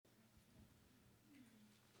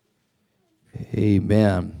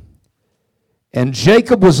Amen. And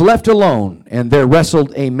Jacob was left alone, and there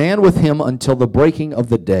wrestled a man with him until the breaking of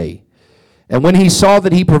the day. And when he saw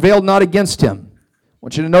that he prevailed not against him, I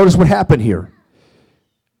want you to notice what happened here.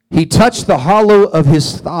 He touched the hollow of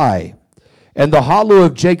his thigh, and the hollow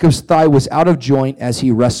of Jacob's thigh was out of joint as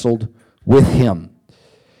he wrestled with him.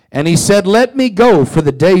 And he said, Let me go, for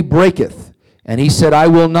the day breaketh. And he said, I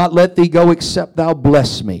will not let thee go, except thou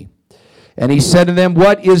bless me. And he said to them,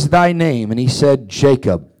 What is thy name? And he said,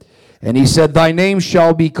 Jacob. And he said, Thy name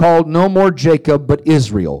shall be called no more Jacob, but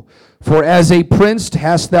Israel. For as a prince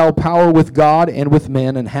hast thou power with God and with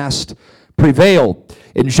men, and hast prevailed.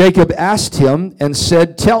 And Jacob asked him, and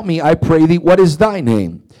said, Tell me, I pray thee, what is thy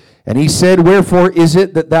name? And he said, Wherefore is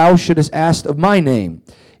it that thou shouldest ask of my name?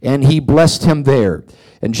 And he blessed him there.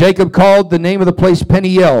 And Jacob called the name of the place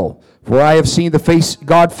Peniel, for I have seen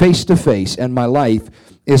God face to face, and my life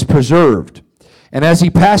is preserved. And as he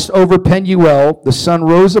passed over Penuel, the sun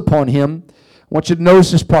rose upon him. I want you to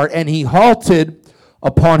notice this part. And he halted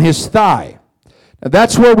upon his thigh. Now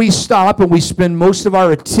that's where we stop and we spend most of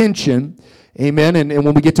our attention. Amen. And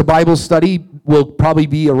when we get to Bible study, we'll probably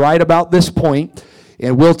be right about this point.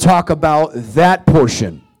 And we'll talk about that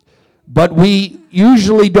portion. But we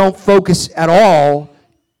usually don't focus at all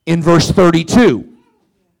in verse 32.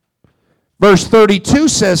 Verse 32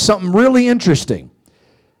 says something really interesting.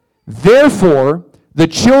 Therefore, the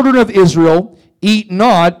children of Israel eat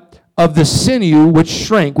not of the sinew which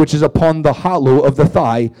shrank, which is upon the hollow of the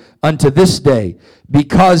thigh, unto this day,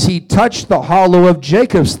 because he touched the hollow of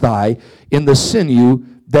Jacob's thigh in the sinew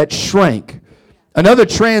that shrank. Another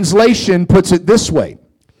translation puts it this way.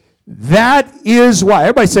 That is why.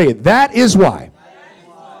 Everybody say it. That is why.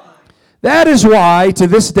 That is why, to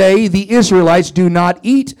this day, the Israelites do not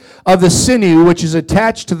eat of the sinew which is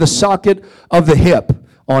attached to the socket of the hip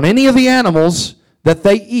on any of the animals that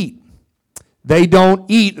they eat. They don't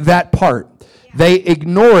eat that part. They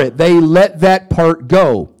ignore it. They let that part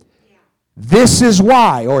go. This is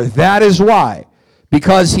why, or that is why.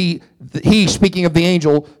 Because he, speaking of the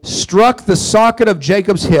angel, struck the socket of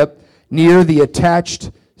Jacob's hip near the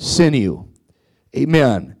attached sinew.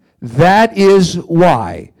 Amen. That is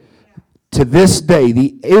why, to this day,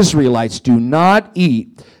 the Israelites do not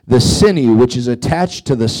eat the sinew which is attached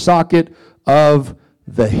to the socket of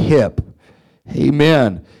the hip.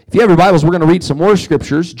 Amen. If you have your Bibles, we're going to read some more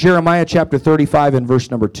scriptures. Jeremiah chapter 35 and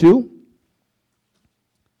verse number 2.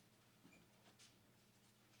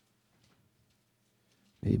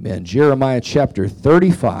 Amen. Jeremiah chapter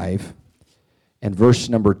 35 and verse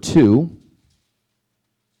number 2.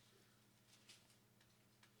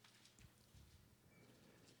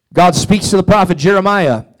 God speaks to the prophet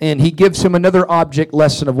Jeremiah, and he gives him another object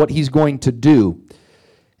lesson of what he's going to do.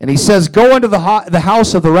 And he says, Go unto the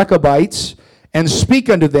house of the Rechabites, and speak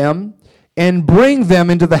unto them, and bring them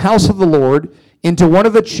into the house of the Lord, into one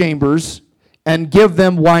of the chambers, and give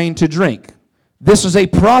them wine to drink. This is a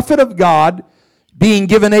prophet of God being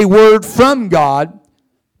given a word from God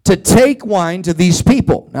to take wine to these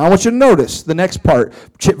people. Now I want you to notice the next part,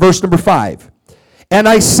 verse number 5. And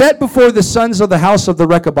I set before the sons of the house of the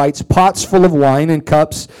Rechabites pots full of wine and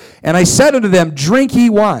cups, and I said unto them, Drink ye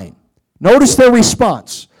wine. Notice their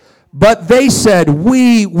response. But they said,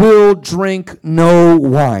 We will drink no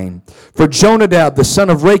wine. For Jonadab, the son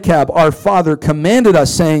of Rechab, our father, commanded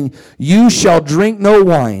us, saying, You shall drink no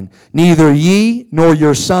wine, neither ye nor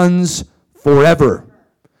your sons forever.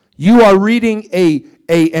 You are reading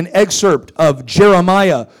an excerpt of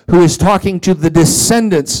Jeremiah, who is talking to the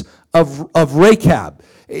descendants of Rechab.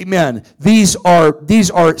 Amen. These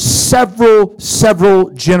are several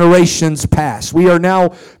generations past. We are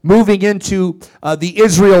now moving into the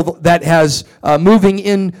Israel that has moving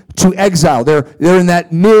into exile. They're in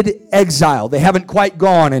that mid-exile. They haven't quite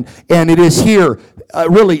gone, and it is here,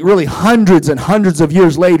 really hundreds and hundreds of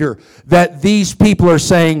years later, that these people are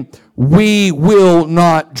saying, we will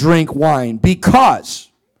not drink wine, because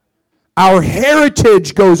our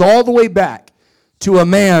heritage goes all the way back to a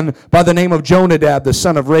man by the name of Jonadab, the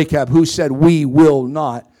son of Rechab, who said, we will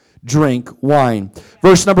not drink wine.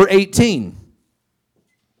 Verse number 18.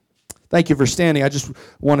 Thank you for standing. I just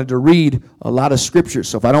wanted to read a lot of scripture,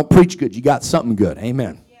 so if I don't preach good, you got something good.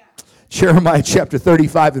 Amen. Yeah. Jeremiah chapter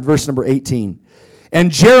 35 and verse number 18.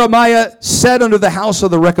 And Jeremiah said unto the house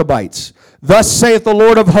of the Rechabites, Thus saith the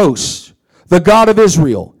Lord of hosts, the God of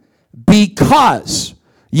Israel, because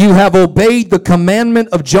you have obeyed the commandment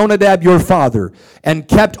of Jonadab your father, and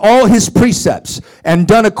kept all his precepts, and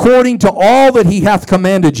done according to all that he hath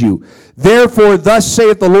commanded you. Therefore thus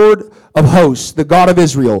saith the Lord of hosts, the God of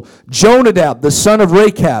Israel, Jonadab, the son of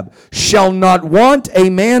Rechab, shall not want a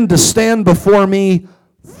man to stand before me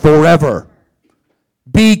forever.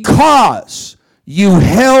 Because you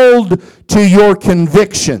held to your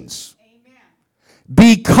convictions.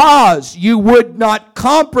 Because you would not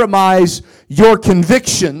compromise your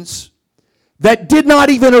convictions that did not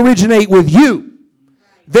even originate with you.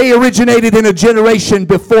 They originated in a generation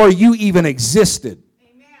before you even existed.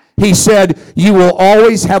 He said, you will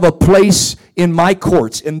always have a place in my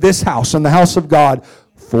courts, in this house, in the house of God,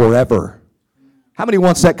 forever. How many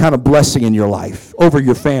wants that kind of blessing in your life, over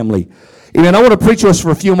your family? Amen. I want to preach to us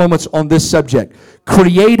for a few moments on this subject.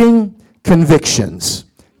 Creating convictions.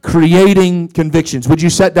 Creating convictions. Would you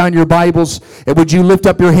set down your Bibles and would you lift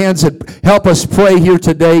up your hands and help us pray here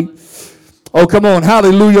today? Oh, come on.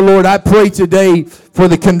 Hallelujah, Lord. I pray today for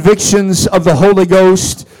the convictions of the Holy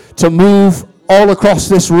Ghost to move all across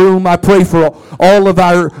this room. I pray for all of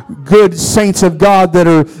our good saints of God that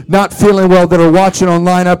are not feeling well, that are watching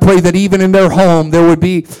online. I pray that even in their home there would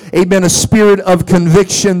be, amen, a spirit of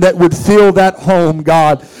conviction that would fill that home,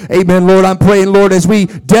 God. Amen, Lord. I'm praying, Lord, as we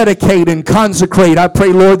dedicate and consecrate, I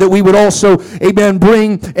pray, Lord, that we would also, amen,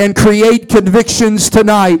 bring and create convictions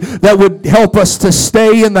tonight that would help us to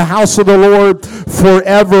stay in the house of the Lord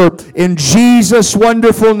forever. In Jesus'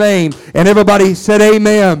 wonderful name. And everybody said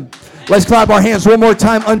amen. Let's clap our hands one more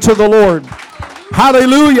time unto the Lord.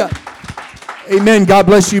 Hallelujah. Amen. God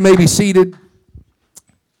bless you. You may be seated.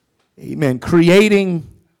 Amen. Creating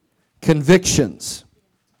convictions.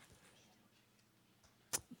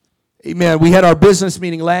 Amen. We had our business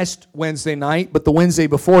meeting last Wednesday night, but the Wednesday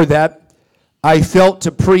before that, I felt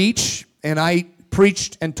to preach, and I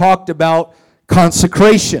preached and talked about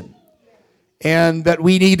consecration, and that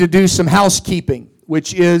we need to do some housekeeping,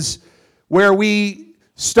 which is where we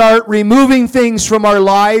start removing things from our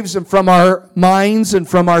lives and from our minds and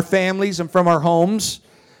from our families and from our homes.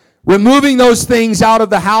 Removing those things out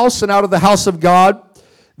of the house and out of the house of God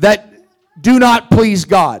that do not please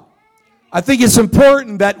God. I think it's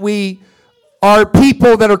important that we are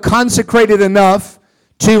people that are consecrated enough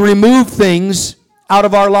to remove things out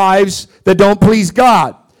of our lives that don't please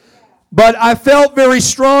God. But I felt very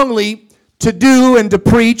strongly to do and to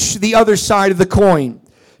preach the other side of the coin.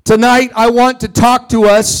 Tonight, I want to talk to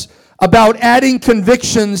us about adding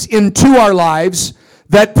convictions into our lives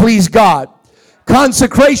that please God.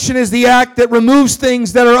 Consecration is the act that removes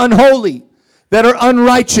things that are unholy, that are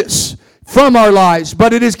unrighteous from our lives.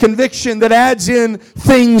 But it is conviction that adds in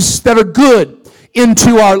things that are good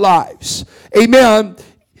into our lives. Amen.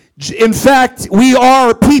 In fact, we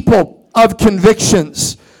are people of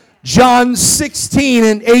convictions. John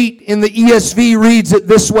 16:8 in the ESV reads it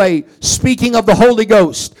this way, speaking of the Holy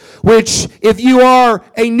Ghost, which if you are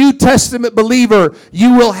a New Testament believer,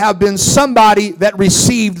 you will have been somebody that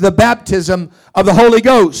received the baptism of the Holy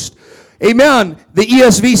Ghost. Amen. The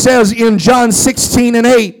ESV says in John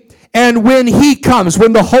 16:8, and when He comes,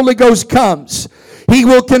 when the Holy Ghost comes, He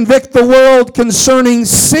will convict the world concerning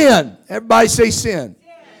sin. Everybody say sin.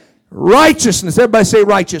 Righteousness. Everybody say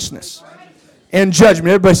righteousness. And judgment.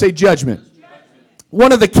 Everybody say judgment.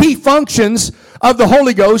 One of the key functions of the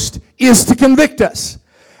Holy Ghost is to convict us.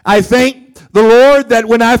 I thank the Lord that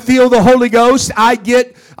when I feel the Holy Ghost, I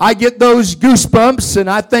get those goosebumps, and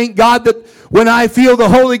I thank God that when I feel the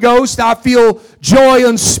Holy Ghost, I feel joy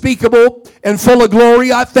unspeakable and full of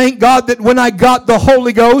glory. I thank God that when I got the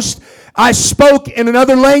Holy Ghost, I spoke in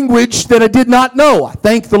another language that I did not know. I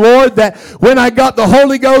thank the Lord that when I got the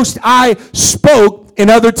Holy Ghost, I spoke in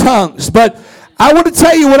other tongues. But I want to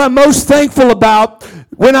tell you what I'm most thankful about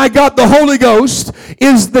when I got the Holy Ghost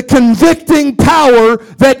is the convicting power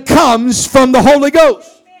that comes from the Holy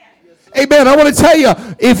Ghost. Amen. I want to tell you,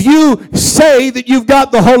 if you say that you've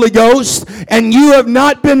got the Holy Ghost and you have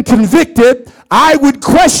not been convicted, I would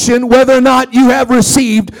question whether or not you have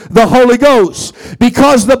received the Holy Ghost.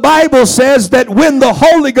 Because the Bible says that when the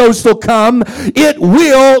Holy Ghost will come, it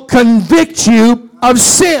will convict you of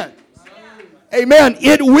sin. Amen.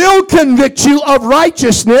 It will convict you of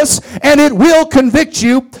righteousness, and it will convict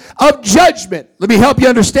you of judgment. Let me help you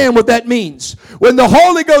understand what that means. When the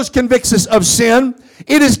Holy Ghost convicts us of sin,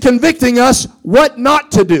 it is convicting us what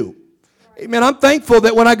not to do. Amen. I'm thankful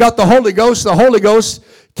that when I got the Holy Ghost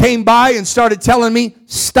came by and started telling me,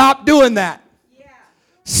 stop doing that.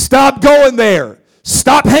 Stop going there.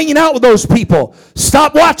 Stop hanging out with those people.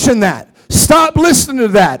 Stop watching that. Stop listening to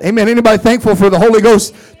that. Amen. Anybody thankful for the Holy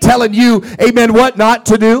Ghost telling you, amen, what not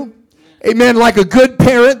to do? Amen. Like a good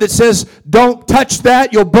parent that says, don't touch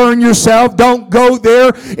that. You'll burn yourself. Don't go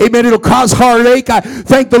there. Amen. It'll cause heartache. I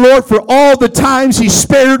thank the Lord for all the times He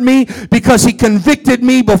spared me because He convicted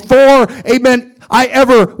me before, amen, I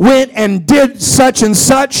ever went and did such and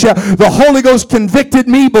such. The Holy Ghost convicted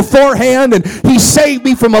me beforehand, and He saved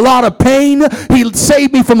me from a lot of pain. He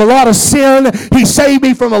saved me from a lot of sin. He saved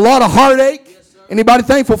me from a lot of heartache. Yes, anybody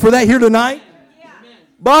thankful for that here tonight? Yeah.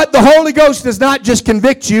 But the Holy Ghost does not just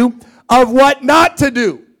convict you of what not to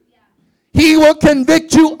do. He will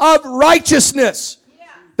convict you of righteousness.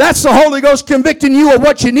 That's the Holy Ghost convicting you of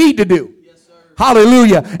what you need to do.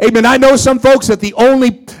 Hallelujah. Amen. I know some folks that the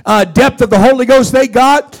only depth of the Holy Ghost they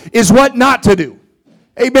got is what not to do.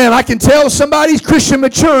 Amen. I can tell somebody's Christian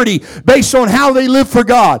maturity based on how they live for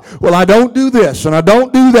God. Well, I don't do this, and I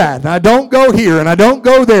don't do that, and I don't go here, and I don't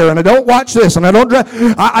go there, and I don't watch this, and I don't...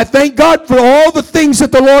 I thank God for all the things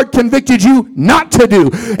that the Lord convicted you not to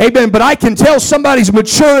do. Amen. But I can tell somebody's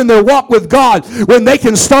mature in their walk with God when they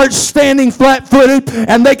can start standing flat-footed,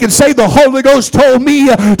 and they can say, the Holy Ghost told me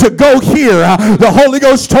to go here. The Holy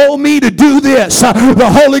Ghost told me to do this.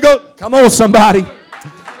 The Holy Ghost... Come on, somebody.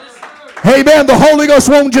 Amen. The Holy Ghost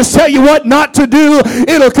won't just tell you what not to do.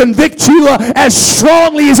 It'll convict you as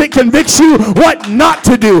strongly as it convicts you what not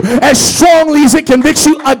to do. As strongly as it convicts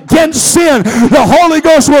you against sin. The Holy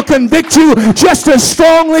Ghost will convict you just as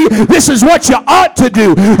strongly. This is what you ought to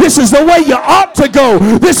do. This is the way you ought to go.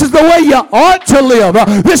 This is the way you ought to live.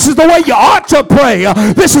 This is the way you ought to pray.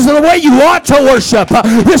 This is the way you ought to worship.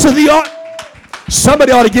 This is the ought.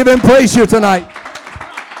 Somebody ought to give Him praise here tonight.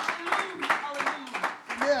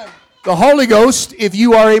 The Holy Ghost, if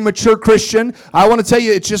you are a mature Christian, I want to tell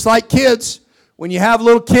you, it's just like kids. When you have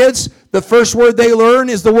little kids, the first word they learn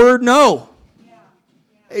is the word no. Yeah.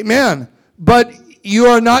 Amen. But you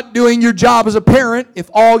are not doing your job as a parent if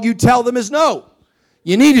all you tell them is no.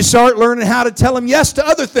 You need to start learning how to tell them yes to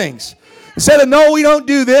other things. Instead of no, we don't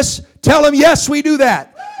do this, tell them yes, we do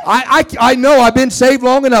that. I know I've been saved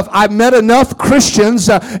long enough. I've met enough Christians,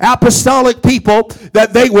 apostolic people,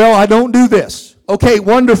 that I don't do this. Okay,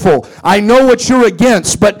 wonderful. I know what you're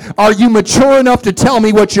against, but are you mature enough to tell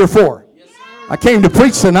me what you're for? Yes, I came to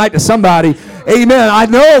preach tonight to somebody. Amen.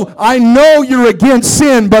 I know you're against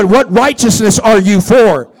sin, but what righteousness are you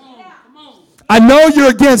for? I know you're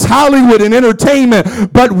against Hollywood and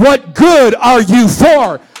entertainment, but what good are you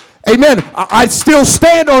for? Amen. I still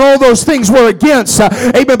stand on all those things we're against.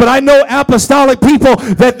 Amen. But I know apostolic people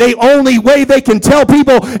that the only way they can tell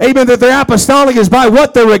people, amen, that they're apostolic is by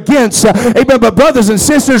what they're against. Amen. But brothers and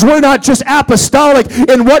sisters, we're not just apostolic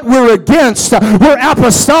in what we're against. We're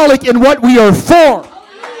apostolic in what we are for.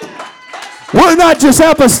 We're not just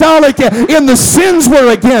apostolic in the sins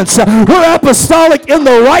we're against. We're apostolic in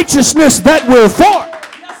the righteousness that we're for.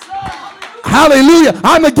 Hallelujah.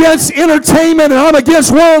 I'm against entertainment and I'm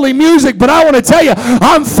against worldly music, but I want to tell you,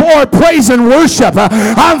 I'm for praise and worship.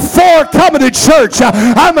 I'm for coming to church.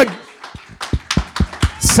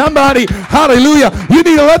 Somebody, hallelujah, you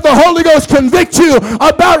need to let the Holy Ghost convict you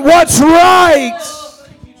about what's right.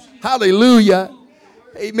 Hallelujah.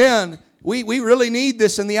 Amen. We really need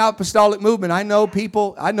this in the apostolic movement. I know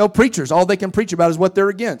preachers, all they can preach about is what they're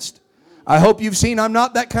against. I hope you've seen I'm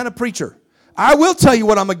not that kind of preacher. I will tell you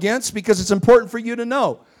what I'm against because it's important for you to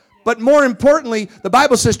know. But more importantly, the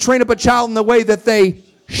Bible says train up a child in the way that they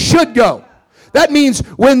should go. That means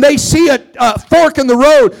when they see a fork in the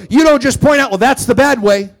road, you don't just point out, well, that's the bad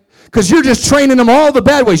way. Because you're just training them all the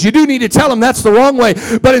bad ways. You do need to tell them that's the wrong way.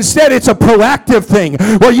 But instead, it's a proactive thing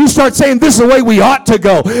where you start saying, this is the way we ought to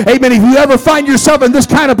go. Amen. If you ever find yourself in this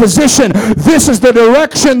kind of position, this is the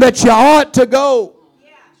direction that you ought to go.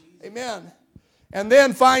 Yeah. Amen. And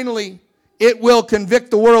then finally, it will convict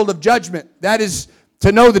the world of judgment. That is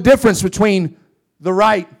to know the difference between the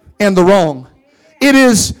right and the wrong. It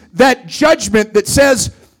is that judgment that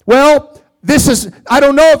says, well, I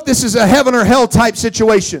don't know if this is a heaven or hell type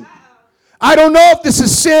situation. I don't know if this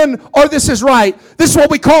is sin or this is right. This is what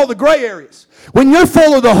we call the gray areas. When you're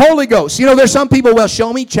full of the Holy Ghost, there's some people, well,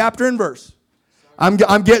 show me chapter and verse. I'm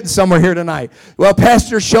getting somewhere here tonight. Well,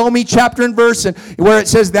 Pastor, show me chapter and verse and where it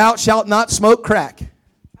says, thou shalt not smoke crack.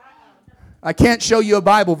 I can't show you a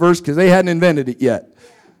Bible verse because they hadn't invented it yet.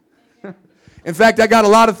 In fact, I got a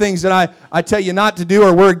lot of things that I tell you not to do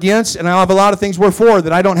or we're against, and I have a lot of things we're for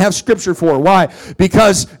that I don't have scripture for. Why?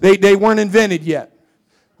 Because they weren't invented yet.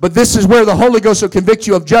 But this is where the Holy Ghost will convict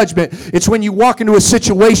you of judgment. It's when you walk into a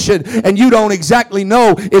situation and you don't exactly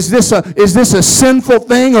know, is this a sinful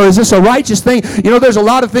thing or is this a righteous thing? There's a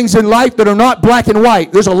lot of things in life that are not black and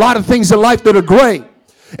white. There's a lot of things in life that are gray.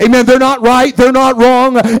 Amen. They're not right. They're not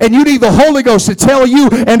wrong. And you need the Holy Ghost to tell you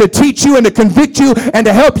and to teach you and to convict you and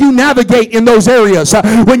to help you navigate in those areas.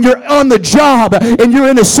 When you're on the job and you're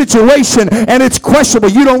in a situation and it's questionable,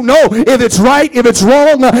 you don't know if it's right, if it's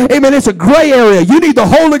wrong. Amen. It's a gray area. You need the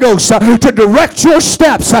Holy Ghost to direct your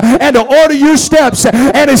steps and to order your steps.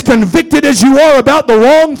 And as convicted as you are about the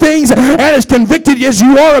wrong things and as convicted as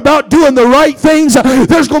you are about doing the right things,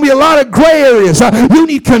 there's going to be a lot of gray areas. You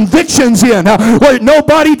need convictions in where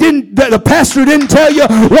the pastor didn't tell you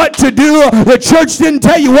what to do. The church didn't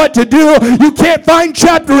tell you what to do. You can't find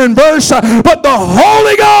chapter and verse, but the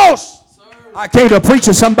Holy Ghost. I came to preach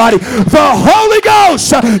to somebody. The Holy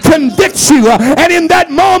Ghost convicts you. And in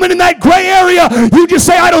that moment, in that gray area, you just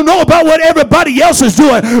say, I don't know about what everybody else is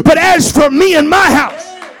doing. But as for me and my house,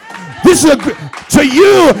 to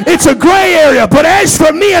you, it's a gray area. But as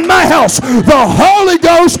for me and my house, the Holy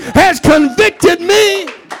Ghost has convicted me.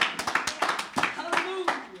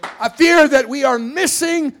 I fear that we are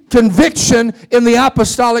missing conviction in the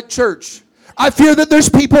apostolic church. I fear that there's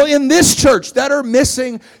people in this church that are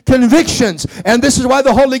missing convictions. And this is why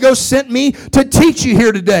the Holy Ghost sent me to teach you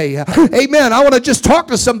here today. Amen. I want to just talk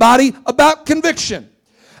to somebody about conviction.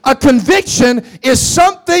 A conviction is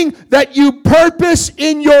something that you purpose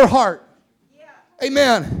in your heart.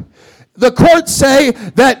 Amen. The courts say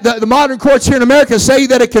that, the modern courts here in America say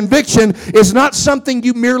that a conviction is not something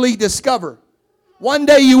you merely discover. One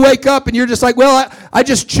day you wake up and you're just like, well, I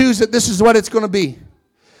just choose that this is what it's going to be.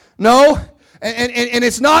 No, and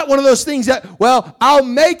it's not one of those things that, well, I'll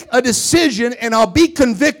make a decision and I'll be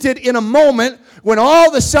convicted in a moment when all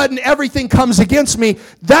of a sudden everything comes against me.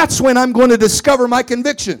 That's when I'm going to discover my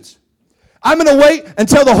convictions. I'm going to wait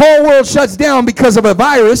until the whole world shuts down because of a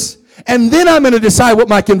virus, and then I'm going to decide what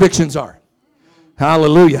my convictions are.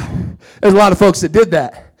 Hallelujah. There's a lot of folks that did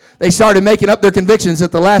that. They started making up their convictions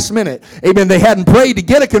at the last minute. Amen. They hadn't prayed to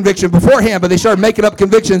get a conviction beforehand, but they started making up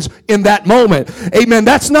convictions in that moment. Amen.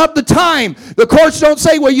 That's not the time. The courts don't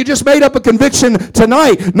say, well, you just made up a conviction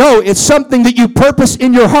tonight. No, it's something that you purpose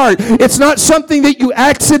in your heart. It's not something that you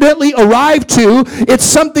accidentally arrive to. It's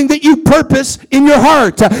something that you purpose in your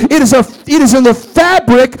heart. It is in the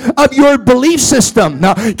fabric of your belief system.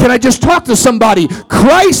 Now, can I just talk to somebody?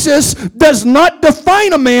 Crisis does not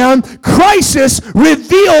define a man. Crisis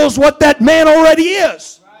reveals what that man already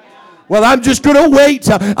is. Well, I'm just going to wait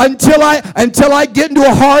until I get into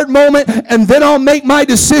a hard moment, and then I'll make my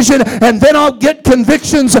decision, and then I'll get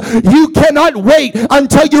convictions. You cannot wait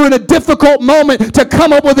until you're in a difficult moment to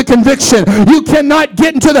come up with a conviction. You cannot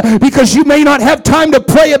get because you may not have time to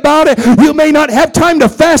pray about it. You may not have time to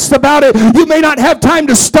fast about it. You may not have time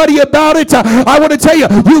to study about it. I want to tell you,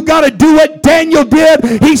 you got to do what Daniel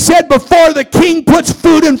did. He said, before the king puts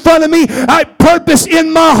food in front of me, I purpose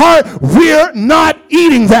in my heart, we're not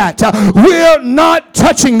eating that. We're not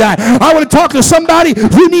touching that. I want to talk to somebody.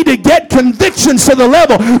 You need to get convictions to the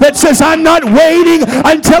level that says, I'm not waiting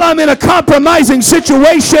until I'm in a compromising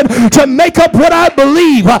situation to make up what I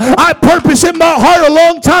believe. I purpose in my heart a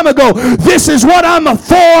long time ago. This is what I'm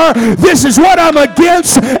for. This is what I'm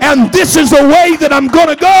against. And this is the way that I'm going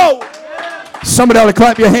to go. Somebody ought to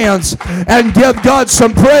clap your hands and give God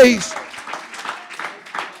some praise.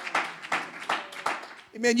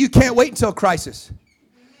 Amen. You can't wait until crisis.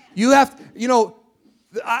 You have,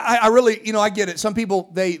 I really, I get it. Some people,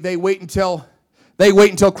 they wait until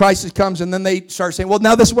crisis comes, and then they start saying, well,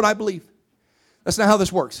 now this is what I believe. That's not how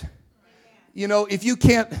this works. If you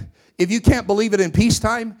can't believe it in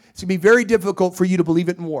peacetime, it's going to be very difficult for you to believe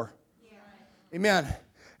it in war. Yeah. Amen.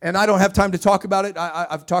 And I don't have time to talk about it.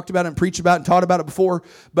 I've talked about it and preached about it and taught about it before.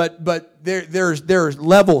 But there's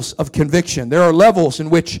levels of conviction. There are levels in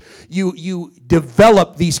which you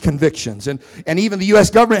develop these convictions. And even the U.S.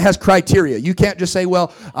 government has criteria. You can't just say,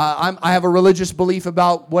 well, I have a religious belief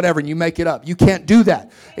about whatever, and you make it up. You can't do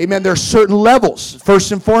that. Amen. There are certain levels.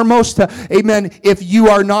 First and foremost, amen, if you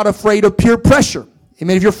are not afraid of peer pressure.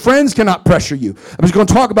 Amen. If your friends cannot pressure you, I'm just going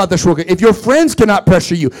to talk about this real quick. If your friends cannot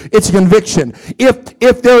pressure you, it's a conviction.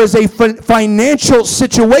 If there is a financial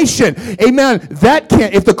situation, amen, that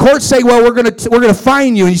can't. If the courts say, well, we're going to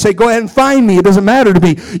fine you, and you say, go ahead and fine me, it doesn't matter to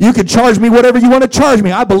me. You can charge me whatever you want to charge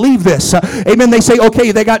me. I believe this. Amen. They say,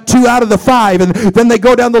 okay, they got 2 out of the 5, and then they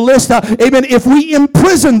go down the list. Amen. If we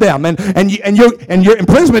imprison them, and your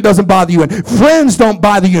imprisonment doesn't bother you, and friends don't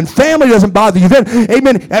bother you, and family doesn't bother you, then,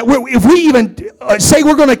 amen. If we even say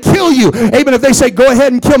we're going to kill you, amen, if they say go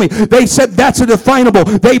ahead and kill me, they said that's a definable.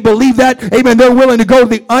 They believe that, amen, they're willing to go to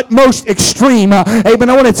the utmost extreme. Amen,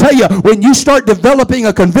 I want to tell you, when you start developing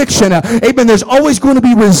a conviction, amen, there's always going to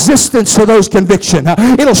be resistance to those convictions.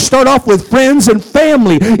 It'll start off with friends and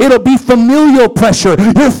family. It'll be familial pressure.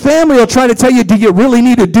 Your family will try to tell you, do you really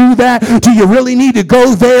need to do that? Do you really need to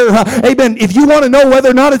go there? Amen. If you want to know whether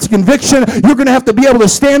or not it's a conviction, you're going to have to be able to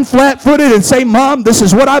stand flat-footed and say, Mom, this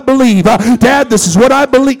is what I believe. Dad, this is what I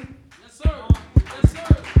believe. Yes, sir. Yes,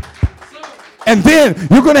 sir. Yes, sir. And then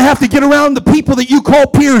you're going to have to get around the people that you call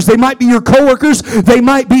peers. They might be your coworkers. They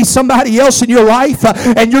might be somebody else in your life.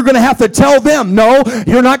 And you're going to have to tell them, no,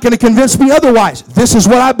 you're not going to convince me otherwise. This is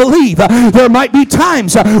what I believe. There might be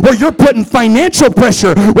times where you're putting financial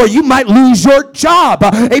pressure, where you might lose your job.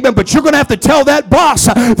 Amen. But you're going to have to tell that boss,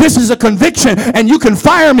 this is a conviction, and you can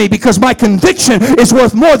fire me because my conviction is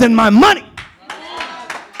worth more than my money.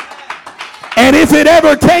 And if it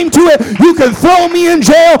ever came to it, you can throw me in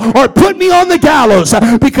jail or put me on the gallows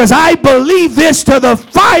because I believe this to the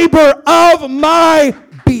fiber of my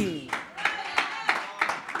being.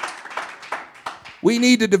 We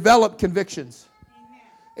need to develop convictions.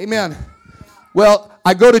 Amen. Well,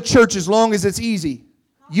 I go to church as long as it's easy.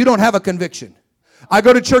 You don't have a conviction. I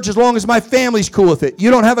go to church as long as my family's cool with it.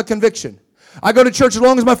 You don't have a conviction. I go to church as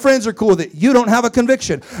long as my friends are cool with it. You don't have a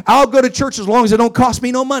conviction. I'll go to church as long as it don't cost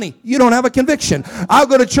me no money. You don't have a conviction. I'll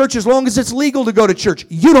go to church as long as it's legal to go to church.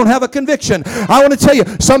 You don't have a conviction. I want to tell you,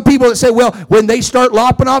 some people that say, well, when they start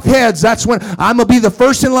lopping off heads, that's when I'm going to be the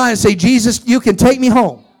first in line and say, Jesus, you can take me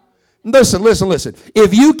home. Listen.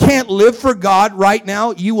 If you can't live for God right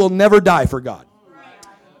now, you will never die for God.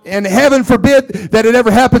 And heaven forbid that it ever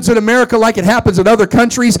happens in America like it happens in other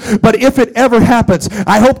countries. But if it ever happens,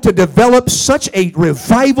 I hope to develop such a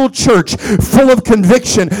revival church full of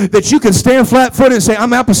conviction that you can stand flat-footed and say,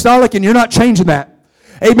 I'm apostolic, and you're not changing that.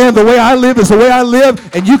 Amen. The way I live is the way I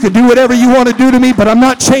live, and you can do whatever you want to do to me, but I'm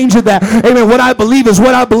not changing that. Amen. What I believe is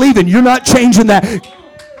what I believe, and you're not changing that.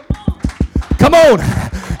 Come on.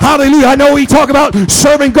 Hallelujah. I know we talk about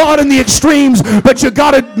serving God in the extremes, but you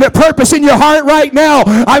got a purpose in your heart right now.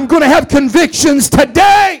 I'm going to have convictions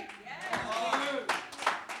today.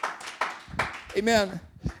 Amen.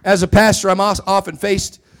 As a pastor, I'm often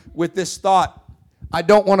faced with this thought. I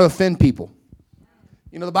don't want to offend people.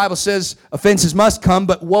 You know, the Bible says offenses must come,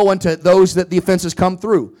 but woe unto those that the offenses come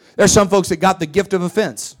through. There's some folks that got the gift of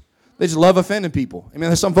offense. They just love offending people. I mean,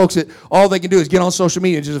 there's some folks that all they can do is get on social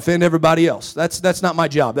media and just offend everybody else. That's not my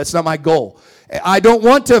job. That's not my goal. I don't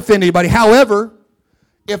want to offend anybody. However,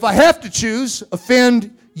 if I have to choose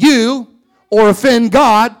offend you or offend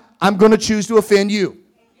God, I'm going to choose to offend you.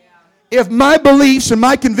 If my beliefs and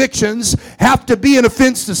my convictions have to be an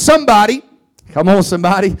offense to somebody, come on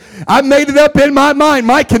somebody, I've made it up in my mind.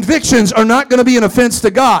 My convictions are not going to be an offense to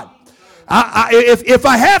God. If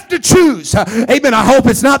I have to choose, amen, I hope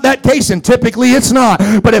it's not that case, and typically it's not,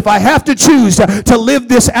 but if I have to choose to live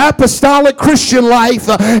this apostolic Christian life,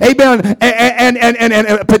 amen,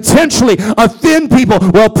 and potentially offend people,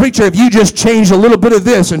 well, preacher, if you just change a little bit of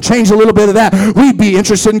this and change a little bit of that, we'd be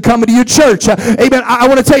interested in coming to your church. Amen. I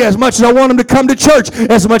want to tell you, as much as I want them to come to church,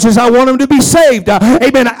 as much as I want them to be saved,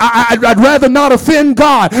 amen, I'd rather not offend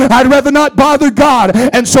God. I'd rather not bother God.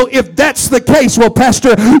 And so if that's the case, well,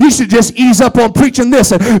 Pastor, you should just ease up on preaching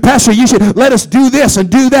this, and Pastor, you should let us do this and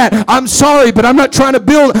do that. I'm sorry, but I'm not trying to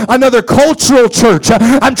build another cultural church.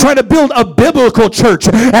 I'm trying to build a biblical church,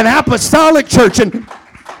 an apostolic church. And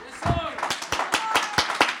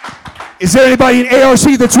is there anybody in ARC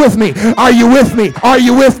that's with me? Are you with me? Are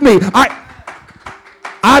you with me?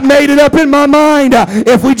 I made it up in my mind.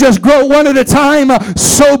 If we just grow one at a time,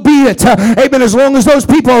 so be it. Amen. As long as those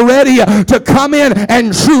people are ready to come in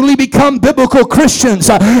and truly become biblical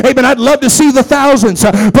Christians. Amen. I'd love to see the thousands.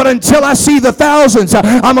 But until I see the thousands,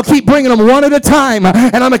 I'm going to keep bringing them one at a time.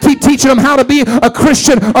 And I'm going to keep teaching them how to be a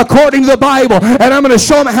Christian according to the Bible. And I'm going to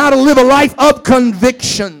show them how to live a life of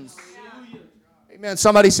convictions. Amen.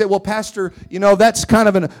 Somebody said, well, Pastor, you know, that's kind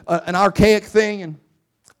of an archaic thing. And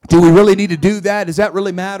do we really need to do that? Does that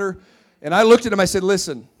really matter? And I looked at him, I said,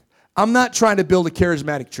 listen, I'm not trying to build a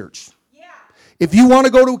charismatic church. Yeah. If you want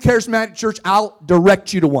to go to a charismatic church, I'll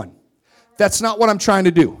direct you to one. That's not what I'm trying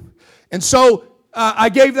to do. And so I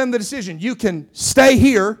gave them the decision. You can stay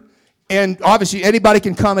here, and obviously anybody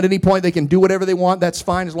can come at any point. They can do whatever they want. That's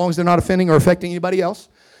fine as long as they're not offending or affecting anybody else.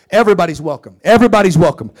 Everybody's welcome. Everybody's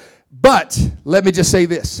welcome. But let me just say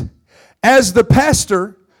this. As the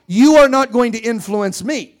pastor, you are not going to influence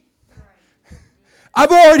me.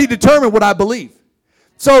 I've already determined what I believe.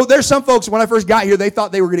 So there's some folks, when I first got here, they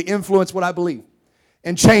thought they were going to influence what I believe.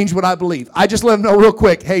 and change what I believe. I just let them know real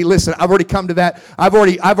quick, hey, listen, I've already come to that. I've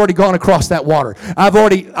already gone across that water. I've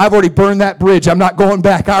already burned that bridge. I'm not going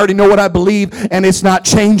back. I already know what I believe, and it's not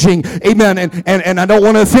changing. Amen. And I don't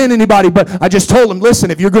want to offend anybody, but I just told them, listen,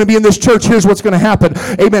 if you're going to be in this church, here's what's going to happen.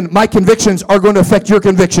 Amen. My convictions are going to affect your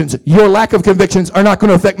convictions. Your lack of convictions are not going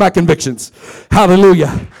to affect my convictions.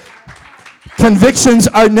 Hallelujah. Convictions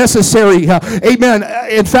are necessary. Amen.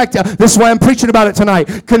 In fact, this is why I'm preaching about it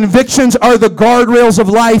tonight. Convictions are the guardrails of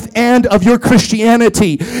life and of your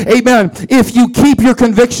Christianity. Amen. If you keep your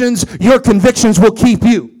convictions will keep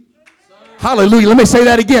you. Hallelujah. Let me say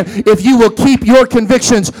that again. If you will keep your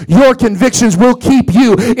convictions will keep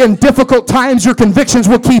you. In difficult times, your convictions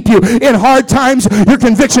will keep you. In hard times, your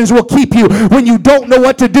convictions will keep you. When you don't know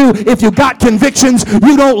what to do, if you got convictions,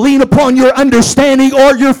 you don't lean upon your understanding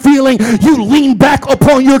or your feeling. You lean back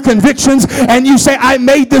upon your convictions and you say, I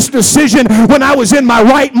made this decision when I was in my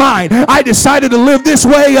right mind. I decided to live this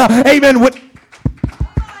way. Amen.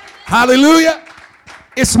 Hallelujah.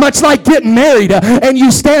 It's much like getting married and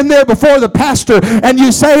you stand there before the pastor and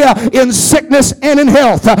you say, in sickness and in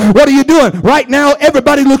health, what are you doing? Right now,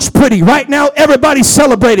 everybody looks pretty. Right now, everybody's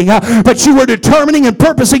celebrating. But you were determining and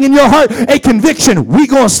purposing in your heart a conviction. We're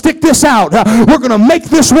going to stick this out. We're going to make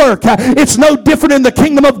this work. It's no different in the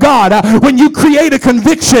kingdom of God. When you create a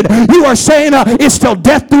conviction, you are saying, it's till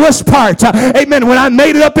death do us part. Amen. When I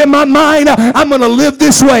made it up in my mind, I'm going to live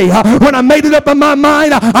this way. When I made it up in my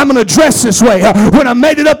mind, I'm going to dress this way. When I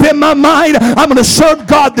made it up in my mind, I'm going to serve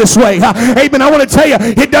God this way. Amen. I want to tell you,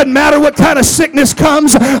 it doesn't matter what kind of sickness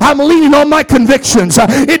comes. I'm leaning on my convictions.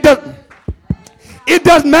 It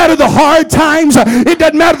doesn't matter the hard times. It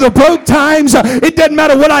doesn't matter the broke times. It doesn't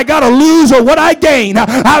matter what I got to lose or what I gain.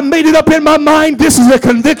 I made it up in my mind. This is a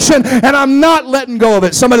conviction, and I'm not letting go of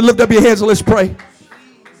it. Somebody lift up your hands and let's pray.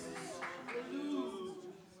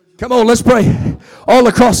 Come on, let's pray. All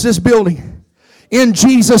across this building. In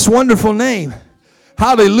Jesus' wonderful name.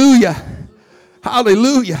 Hallelujah.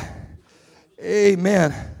 Hallelujah.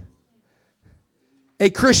 Amen. A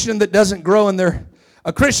Christian that doesn't grow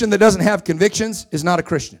a Christian that doesn't have convictions is not a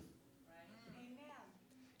Christian.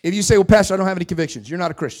 If you say, well, Pastor, I don't have any convictions, you're not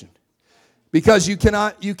a Christian. Because you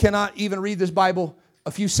cannot even read this Bible a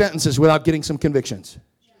few sentences without getting some convictions.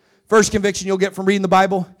 First conviction you'll get from reading the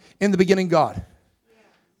Bible, in the beginning, God.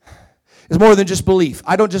 It's more than just belief.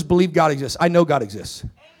 I don't just believe God exists. I know God exists.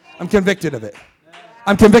 I'm convicted of it.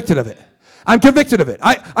 I'm convicted of it. I'm convicted of it.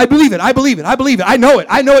 I believe it. I believe it. I believe it. I know it.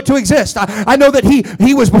 I know it to exist. I know that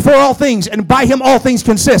he was before all things, and by him all things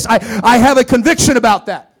consist. I have a conviction about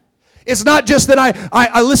that. It's not just that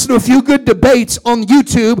I listen to a few good debates on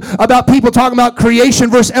YouTube about people talking about creation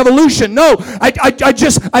versus evolution. No,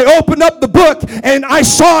 I opened up the book and I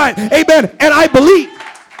saw it. Amen. And I believe.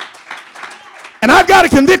 And I've got a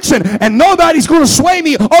conviction, and nobody's going to sway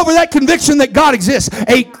me over that conviction that God exists.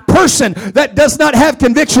 A person that does not have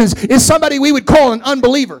convictions is somebody we would call an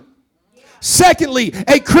unbeliever. Secondly,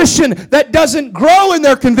 a Christian that doesn't grow in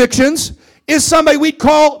their convictions is somebody we'd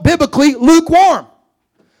call biblically lukewarm.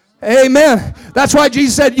 Amen. That's why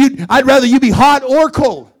Jesus said, I'd rather you be hot or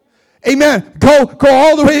cold. Amen. Go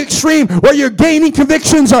all the way extreme where you're gaining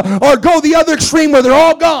convictions, or go the other extreme where they're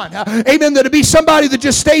all gone. Amen. That'd be somebody that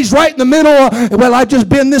just stays right in the middle. Well, I've just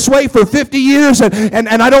been this way for 50 years and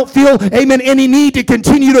I don't feel, amen, any need to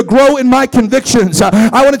continue to grow in my convictions.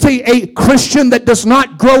 I want to tell you, a Christian that does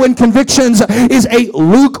not grow in convictions is a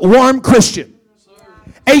lukewarm Christian.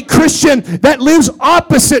 A Christian that lives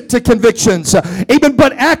opposite to convictions, amen,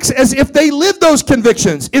 but acts as if they live those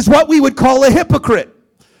convictions is what we would call a hypocrite.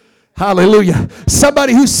 Hallelujah.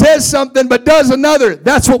 Somebody who says something but does another.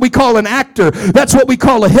 That's what we call an actor. That's what we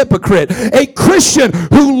call a hypocrite. A Christian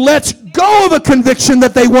who lets go of a conviction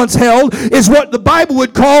that they once held is what the Bible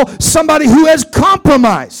would call somebody who has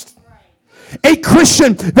compromised. A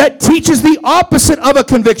Christian that teaches the opposite of a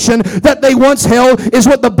conviction that they once held is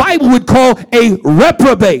what the Bible would call a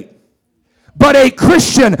reprobate. But a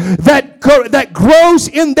Christian that grows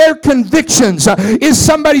in their convictions is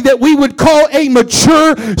somebody that we would call a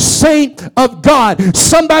mature saint of God.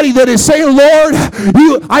 Somebody that is saying, Lord,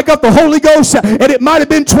 I got the Holy Ghost, and it might have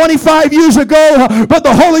been 25 years ago, but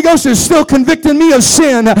the Holy Ghost is still convicting me of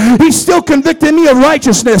sin. He's still convicting me of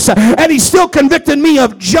righteousness, and He's still convicting me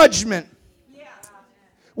of judgment.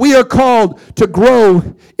 We are called to grow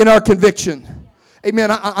in our conviction.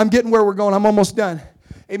 Amen. I'm getting where we're going. I'm almost done.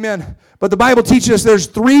 Amen. But the Bible teaches us there's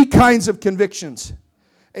three kinds of convictions.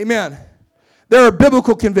 Amen. There are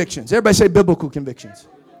biblical convictions. Everybody say biblical convictions.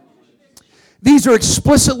 These are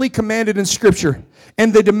explicitly commanded in Scripture,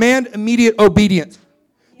 and they demand immediate obedience.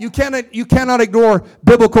 You cannot ignore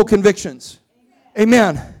biblical convictions.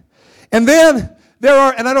 Amen. And then There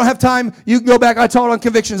are, and I don't have time, you can go back, I taught on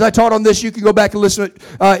convictions, I taught on this, you can go back and listen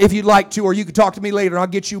if you'd like to, or you can talk to me later, I'll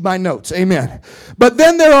get you my notes, amen. But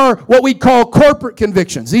then there are what we call corporate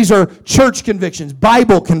convictions. These are church convictions,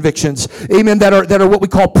 Bible convictions, amen, that are what we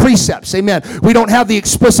call precepts, amen. We don't have the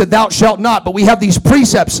explicit thou shalt not, but we have these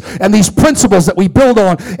precepts and these principles that we build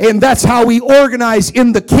on, and that's how we organize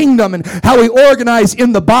in the kingdom and how we organize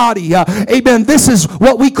in the body, amen. This is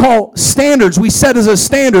what we call standards, we set as a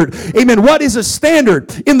standard, amen. What is a standard?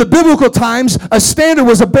 In the biblical times, a standard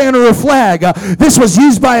was a banner or flag. This was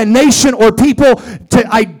used by a nation or people to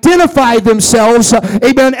identify themselves,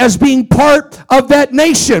 amen, as being part of that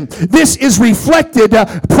nation. This is reflected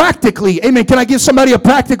practically. Amen. Can I give somebody a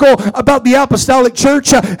practical about the apostolic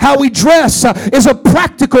church? How we dress is a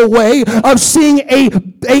practical way of seeing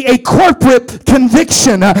a corporate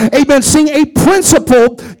conviction. Amen. Seeing a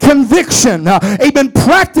principled conviction. Amen.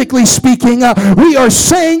 Practically speaking, we are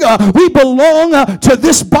saying we belong to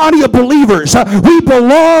this body of believers. We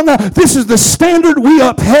belong. This is the standard we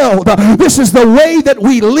upheld. This is the way that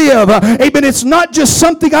we live. Amen. It's not just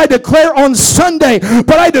something I declare on Sunday,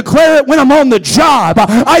 but I declare it when I'm on the job.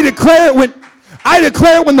 I declare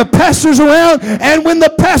it when the pastor's around and when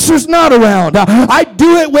the pastor's not around. I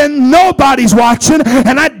do it when nobody's watching,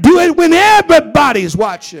 and I do it when everybody's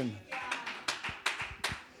watching.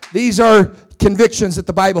 These are convictions that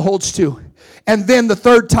the Bible holds to. And then the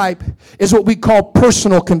third type is what we call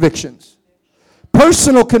personal convictions.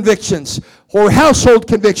 Personal convictions or household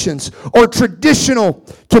convictions or traditional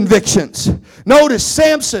convictions. Notice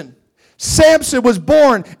Samson. Samson was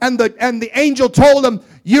born and the angel told him,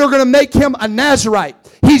 you're going to make him a Nazirite.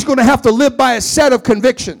 He's going to have to live by a set of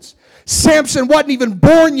convictions. Samson wasn't even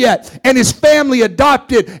born yet, and his family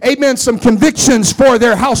adopted, amen, some convictions for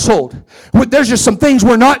their household. There's just some things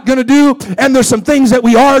we're not going to do, and there's some things that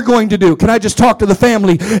we are going to do. Can I just talk to the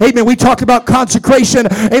family? Amen. We talk about consecration,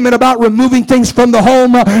 amen, about removing things from the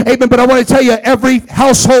home, amen, but I want to tell you, every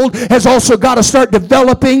household has also got to start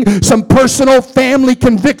developing some personal family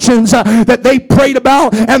convictions that they prayed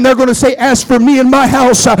about, and they're going to say, as for me and my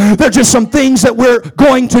house, there's just some things that we're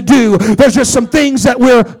going to do. There's just some things that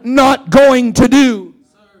we're not going to do.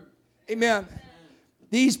 Amen.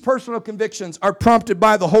 These personal convictions are prompted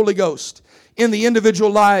by the Holy Ghost in the individual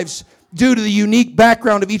lives due to the unique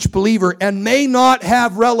background of each believer and may not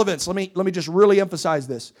have relevance. Let me just really emphasize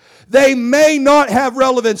this. They may not have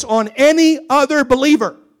relevance on any other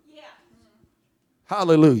believer. Yeah.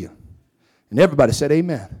 Hallelujah. And everybody said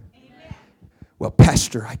amen. Amen. Well,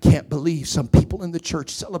 Pastor, I can't believe some people in the church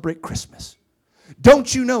celebrate Christmas.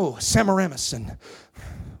 Don't you know Semiramis? And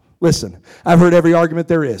listen, I've heard every argument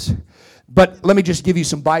there is. But let me just give you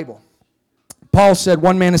some Bible. Paul said,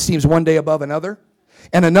 one man esteems one day above another,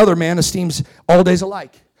 and another man esteems all days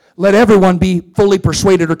alike. Let everyone be fully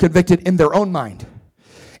persuaded or convicted in their own mind.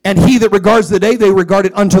 And he that regards the day, they regard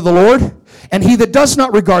it unto the Lord. And he that does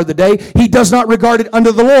not regard the day, he does not regard it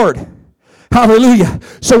unto the Lord. Hallelujah.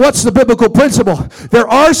 So what's the biblical principle? There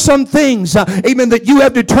are some things, amen, that you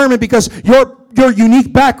have determined because your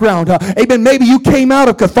unique background. Amen. Maybe you came out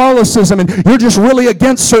of Catholicism and you're just really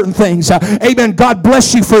against certain things. Amen. God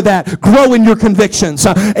bless you for that. Grow in your convictions.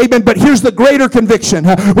 Amen. But here's the greater conviction.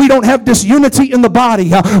 We don't have disunity in the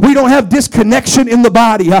body. We don't have disconnection in the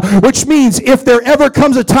body. Which means if there ever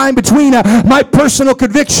comes a time between my personal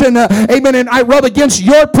conviction, amen, and I rub against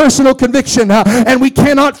your personal conviction, and we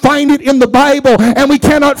cannot find it in the Bible, and we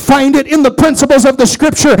cannot find it in the principles of the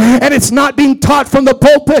Scripture, and it's not being taught from the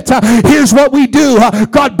pulpit, here's what we do.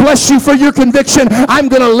 God bless you for your conviction. I'm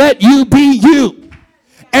going to let you be you.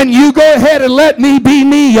 And you go ahead and let me be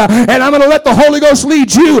me. And I'm going to let the Holy Ghost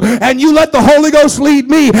lead you. And you let the Holy Ghost lead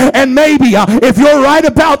me. And maybe if you're right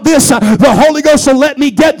about this, the Holy Ghost will let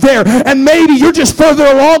me get there. And maybe you're just further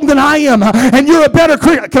along than I am. And you're a better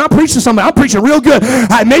Christian. Can I preach to somebody? I'm preaching real good.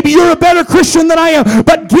 Maybe you're a better Christian than I am.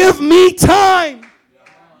 But give me time.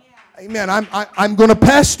 Amen. I'm going to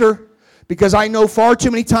pastor. Because I know far too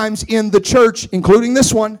many times in the church, including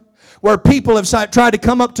this one, where people have tried to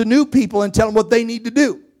come up to new people and tell them what they need to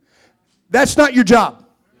do. That's not your job.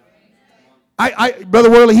 Brother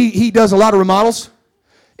Worley, he does a lot of remodels.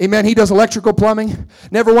 Amen. He does electrical plumbing.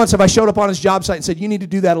 Never once have I showed up on his job site and said, you need to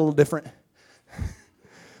do that a little different.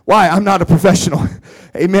 Why? I'm not a professional.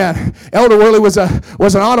 Amen. Elder Worley was an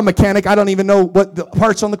auto mechanic. I don't even know what the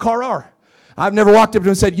parts on the car are. I've never walked up to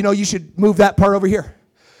him and said, you should move that part over here.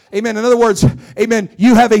 Amen. In other words, amen,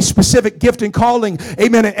 you have a specific gift and calling.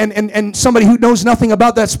 Amen. And somebody who knows nothing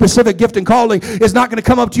about that specific gift and calling is not going to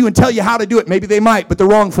come up to you and tell you how to do it. Maybe they might, but they're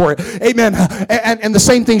wrong for it. Amen. And the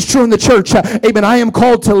same thing's true in the church. Amen. I am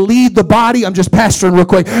called to lead the body. I'm just pastoring real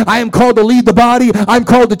quick. I am called to lead the body. I'm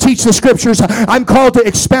called to teach the scriptures. I'm called to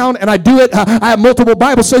expound, and I do it. I have multiple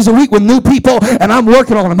Bible studies a week with new people, and I'm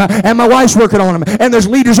working on them. And my wife's working on them. And there's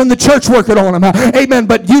leaders in the church working on them. Amen.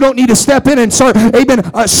 But you don't need to step in and start,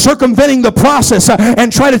 amen, circumventing the process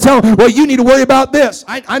and try to tell them, well, you need to worry about this.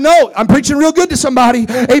 I know. I'm preaching real good to somebody.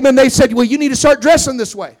 Amen. They said, well, you need to start dressing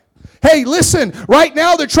this way. Hey, listen. Right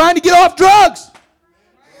now, they're trying to get off drugs.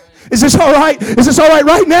 Is this all right? Is this all right?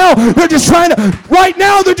 Right now, they're just trying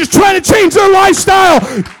to change their lifestyle.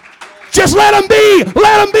 Just let them be.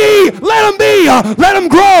 Let them be. Let them be. Let them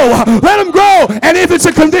grow. Let them grow. And if it's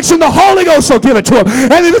a conviction, the Holy Ghost will give it to them.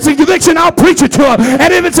 And if it's a conviction, I'll preach it to them.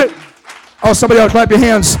 And if it's a... Oh, somebody ought to clap your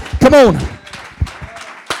hands. Come on.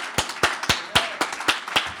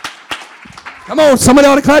 Come on, somebody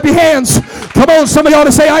ought to clap your hands. Come on, somebody ought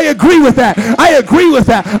to say, I agree with that. I agree with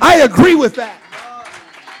that. I agree with that.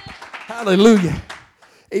 Hallelujah.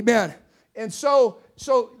 Amen. And so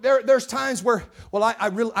there's times where, well, I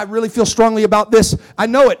really feel strongly about this. I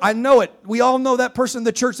know it. We all know that person in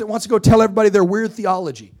the church that wants to go tell everybody their weird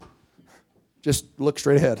theology. Just look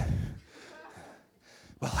straight ahead.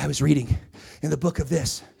 Well, I was reading in the book of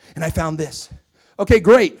this, and I found this. Okay,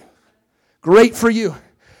 great. Great for you.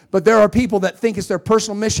 But there are people that think it's their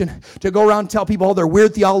personal mission to go around and tell people all their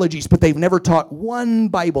weird theologies, but they've never taught one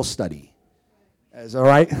Bible study. Is that all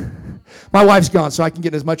right? My wife's gone, so I can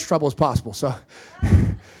get in as much trouble as possible. So,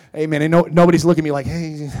 amen. And nobody's looking at me like,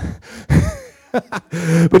 hey.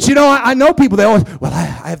 But you know, I know people, they always, well, I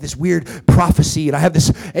have this weird prophecy, and I have this,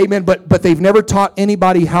 amen, but they've never taught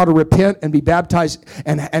anybody how to repent and be baptized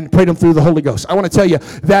and pray them through the Holy Ghost. I want to tell you,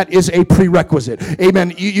 that is a prerequisite.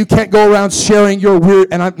 Amen. You can't go around sharing your weird,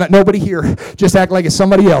 and I'm not, nobody here, just act like it's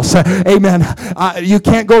somebody else. Amen. You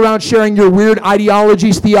can't go around sharing your weird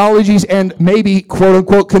ideologies, theologies, and maybe, quote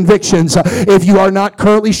unquote, convictions if you are not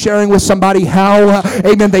currently sharing with somebody how,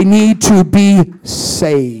 amen, they need to be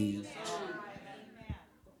saved.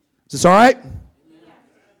 Is this all right?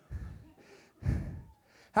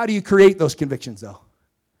 How do you create those convictions, though?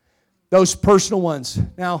 Those personal ones.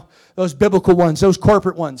 Now, those biblical ones, those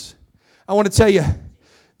corporate ones. I want to tell you,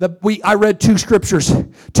 I read two scriptures,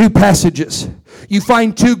 two passages. You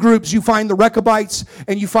find two groups. You find the Rechabites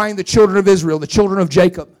and you find the children of Israel, the children of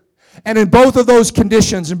Jacob. And in both of those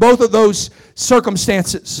conditions, in both of those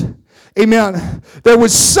circumstances, amen, there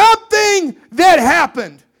was something that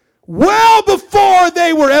happened well before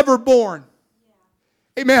they were ever born.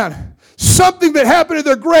 Amen. Something that happened to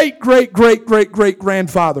their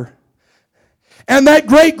great-great-great-great-great-grandfather. And that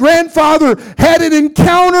great-grandfather had an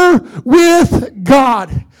encounter with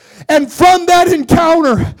God. And from that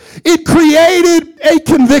encounter, it created a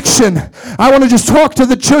conviction. I want to just talk to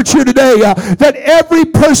the church here today that every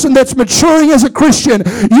person that's maturing as a Christian,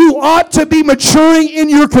 you ought to be maturing in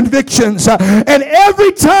your convictions. And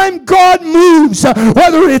every time God moves,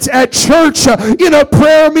 whether it's at church, in a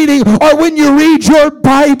prayer meeting, or when you read your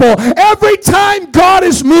Bible, every time God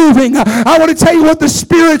is moving, I want to tell you what the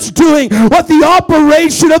Spirit's doing, what the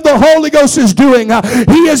operation of the Holy Ghost is doing.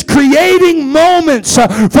 He is creating moments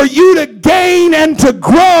for you to gain and to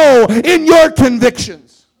grow in your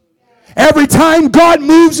convictions. Every time God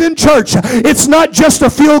moves in church, it's not just to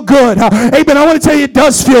feel good. Amen. I want to tell you, it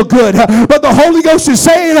does feel good. But the Holy Ghost is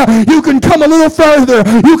saying, you can come a little further.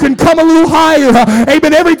 You can come a little higher.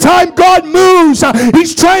 Amen. Every time God moves,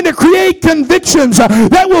 He's trying to create convictions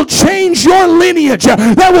that will change your lineage,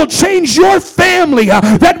 that will change your family,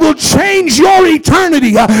 that will change your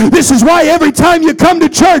eternity. This is why every time you come to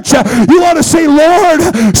church, you want to say, Lord,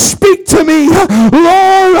 speak to me.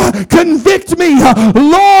 Lord, convict me.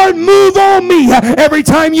 Lord, move on me. Every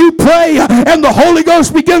time you pray and the Holy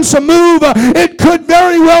Ghost begins to move, it could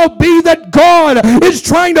very well be that God is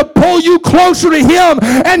trying to pull you closer to Him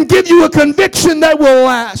and give you a conviction that will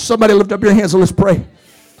last. Somebody lift up your hands and let's pray.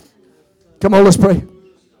 Come on, let's pray.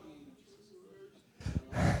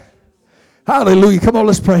 Hallelujah. Come on,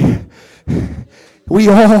 let's pray. We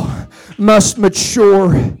all must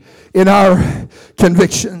mature in our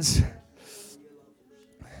convictions.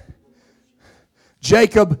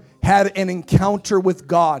 Jacob had an encounter with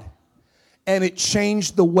God, and it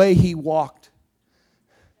changed the way he walked.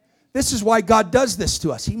 This is why God does this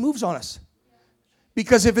to us. He moves on us.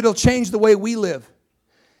 Because if it'll change the way we live,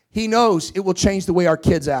 He knows it will change the way our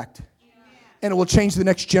kids act. And it will change the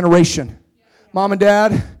next generation. Mom and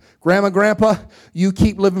Dad, Grandma, Grandpa, you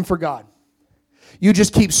keep living for God. You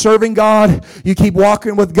just keep serving God. You keep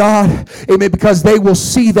walking with God. Amen. Because they will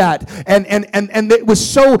see that. And it was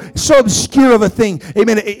so obscure of a thing.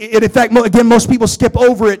 Amen. In fact, again, most people skip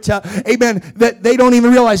over it. Amen. That they don't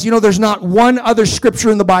even realize, there's not one other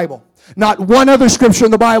scripture in the Bible. Not one other scripture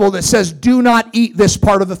in the Bible that says, do not eat this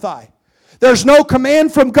part of the thigh. There's no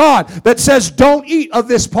command from God that says don't eat of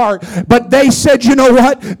this part. But they said, you know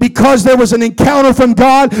what? Because there was an encounter from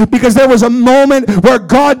God, because there was a moment where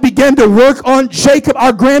God began to work on Jacob,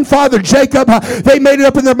 our grandfather Jacob, they made it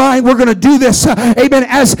up in their mind, we're going to do this, amen,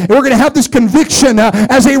 as we're going to have this conviction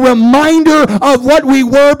as a reminder of what we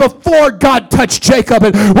were before God touched Jacob.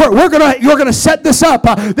 And we're going to set this up.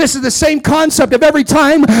 This is the same concept of every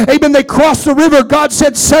time, amen, they crossed the river, God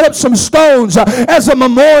said, set up some stones as a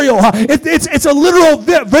memorial. It's a literal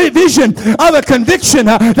vision of a conviction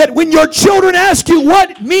that when your children ask you,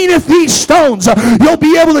 what meaneth these stones? You'll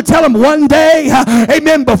be able to tell them one day,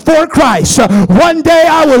 amen, before Christ. One day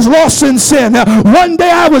I was lost in sin. One day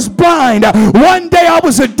I was blind. One day I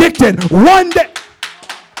was addicted. One day...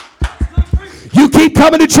 You keep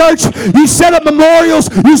coming to church, you set up memorials,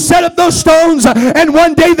 you set up those stones, and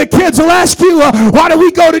one day the kids will ask you, why do we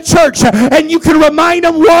go to church? And you can remind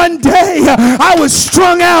them, one day I was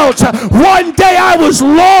strung out, one day I was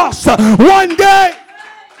lost, one day.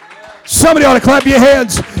 Somebody ought to clap your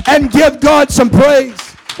hands and give God some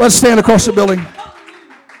praise. Let's stand across the building.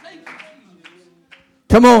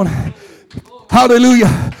 Come on.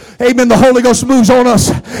 Hallelujah. Amen. The Holy Ghost moves on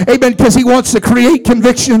us. Amen. Because He wants to create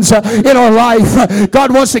convictions in our life.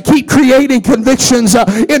 God wants to keep creating convictions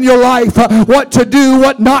in your life. What to do,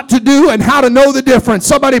 what not to do, and how to know the difference.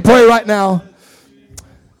 Somebody pray right now.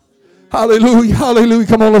 Hallelujah. Hallelujah.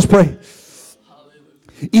 Come on, let's pray.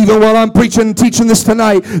 Even while I'm preaching and teaching this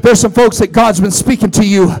tonight, there's some folks that God's been speaking to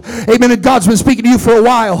you. Amen. And God's been speaking to you for a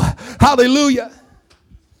while. Hallelujah.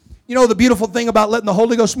 You know the beautiful thing about letting the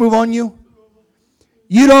Holy Ghost move on you?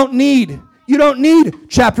 You don't need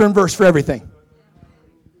chapter and verse for everything.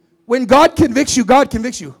 When God convicts you, God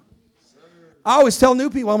convicts you. I always tell new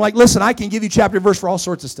people, I'm like, listen, I can give you chapter and verse for all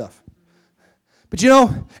sorts of stuff. But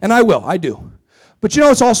and I do. But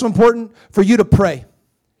it's also important for you to pray.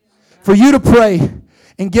 For you to pray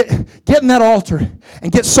and get in that altar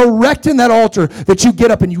and get so wrecked in that altar that you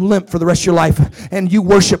get up and you limp for the rest of your life and you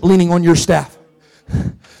worship leaning on your staff.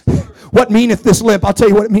 What meaneth this limp? I'll tell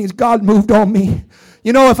you what it means. God moved on me.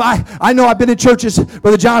 If I know I've been in churches,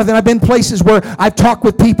 Brother Jonathan, I've been places where I've talked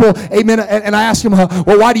with people, amen, and I ask them, well,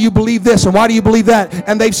 why do you believe this and why do you believe that?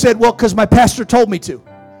 And they've said, well, because my pastor told me to.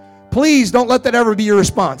 Please don't let that ever be your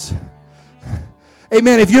response.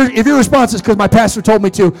 Amen. If your response is because my pastor told me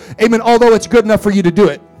to, amen, although it's good enough for you to do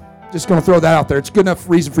it. Just going to throw that out there. It's good enough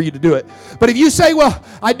reason for you to do it. But if you say, well,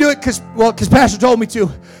 I do it because pastor told me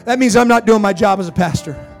to, that means I'm not doing my job as a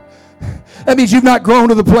pastor. That means you've not grown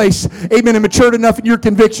to the place, amen, and matured enough in your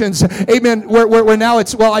convictions, amen, where now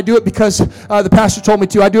it's, well, I do it because the pastor told me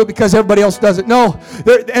to. I do it because everybody else does it. No,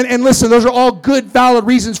 and listen, those are all good, valid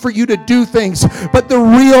reasons for you to do things. But the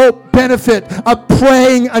real benefit of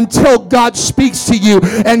praying until God speaks to you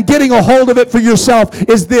and getting a hold of it for yourself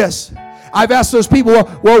is this. I've asked those people,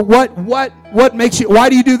 well, what makes you, why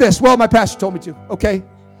do you do this? Well, my pastor told me to. Okay.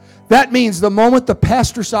 That means the moment the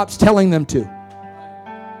pastor stops telling them to.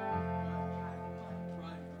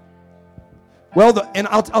 Well, and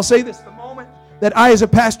I'll say this, the moment that I as a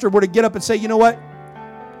pastor were to get up and say, you know what?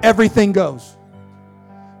 Everything goes.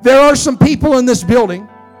 There are some people in this building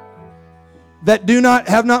that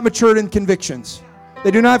have not matured in convictions.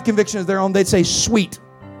 They do not have convictions of their own. They'd say, sweet,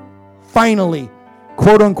 finally,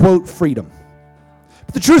 quote unquote, freedom.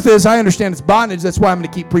 But the truth is, I understand it's bondage. That's why I'm going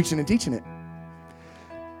to keep preaching and teaching it.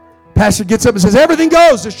 Pastor gets up and says, everything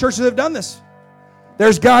goes. There's churches that have done this.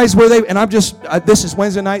 There's guys where this is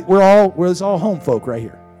Wednesday night. It's all home folk right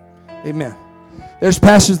here. Amen. There's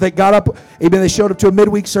pastors that got up, amen, they showed up to a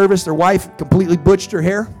midweek service. Their wife completely butched her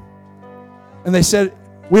hair. And they said,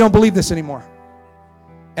 we don't believe this anymore.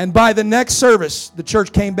 And by the next service, the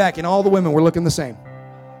church came back and all the women were looking the same.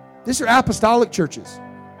 These are apostolic churches.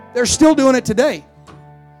 They're still doing it today.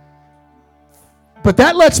 But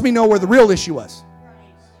that lets me know where the real issue was.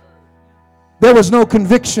 There was no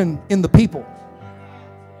conviction in the people.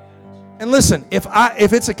 And listen, if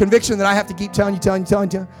it's a conviction that I have to keep telling you, I'm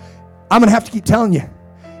going to have to keep telling you.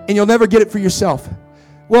 And you'll never get it for yourself.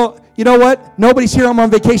 Well, you know what? Nobody's here. I'm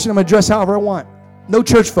on vacation. I'm going to dress however I want. No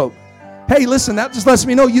church folk. Hey, listen, that just lets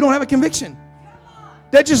me know you don't have a conviction.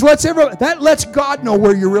 That just lets God know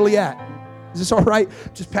where you're really at. Is this all right?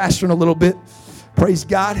 Just pastoring a little bit. Praise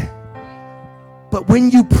God. But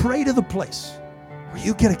when you pray to the place where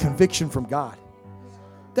you get a conviction from God,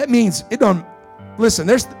 that means it don't. Listen,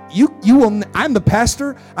 I'm the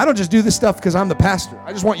pastor. I don't just do this stuff because I'm the pastor.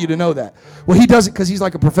 I just want you to know that. Well, he does it because he's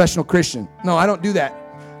like a professional Christian. No, I don't do that.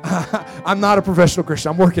 I'm not a professional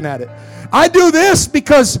Christian. I'm working at it. I do this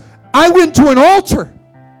because I went to an altar.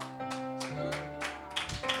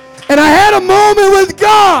 And I had a moment with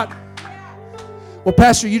God. Well,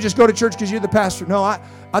 pastor, you just go to church because you're the pastor. No,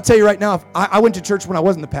 I'll tell you right now, I went to church when I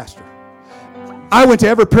wasn't the pastor. I went to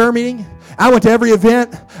every prayer meeting. I went to every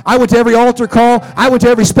event. I went to every altar call. I went to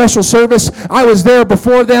every special service. I was there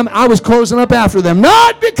before them. I was closing up after them.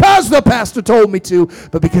 Not because the pastor told me to,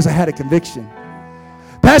 but because I had a conviction.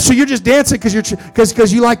 Pastor, you're just dancing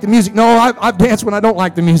because you like the music. No, I've danced when I don't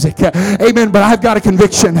like the music. Amen. But I've got a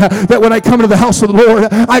conviction that when I come into the house of the Lord,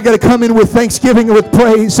 I got to come in with thanksgiving and with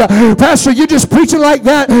praise. Pastor, you're just preaching like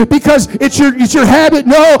that because it's your habit.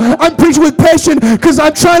 No, I'm preaching with passion because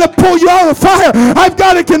I'm trying to pull you out of the fire. I've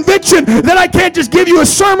got a conviction that I can't just give you a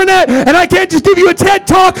sermonette and I can't just give you a TED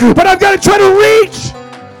talk, but I've got to try to reach.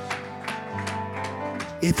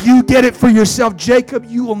 If you get it for yourself, Jacob,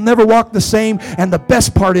 you will never walk the same. And the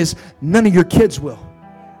best part is, none of your kids will.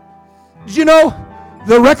 Did you know,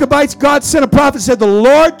 the Rechabites, God sent a prophet and said, the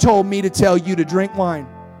Lord told me to tell you to drink wine.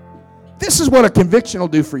 This is what a conviction will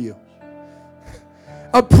do for you.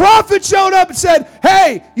 A prophet showed up and said,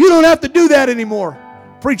 hey, you don't have to do that anymore.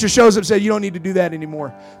 Preacher shows up and said, you don't need to do that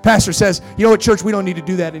anymore. Pastor says, you know what, church, we don't need to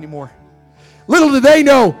do that anymore. Little did they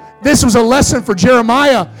know, this was a lesson for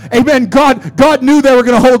Jeremiah. Amen. God knew they were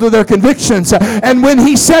going to hold to their convictions. And when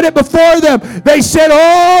he said it before them, they said,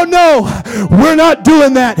 oh, no, we're not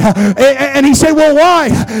doing that. And he said, well, why?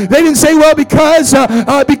 They didn't say, well, because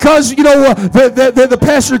you know, the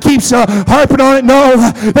pastor keeps harping on it.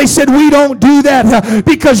 No, they said, we don't do that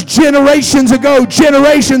because generations ago,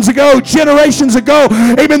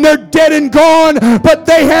 amen, they're dead and gone, but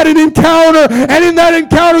they had an encounter. And in that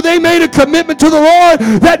encounter, they made a commitment to the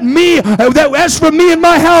Lord that as for me and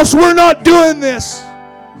my house, we're not doing this.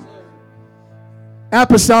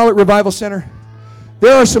 Apostolic Revival Center,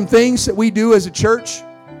 there are some things that we do as a church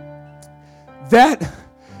that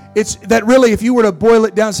really, if you were to boil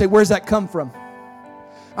it down and say, where's that come from?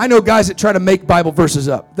 I know guys that try to make Bible verses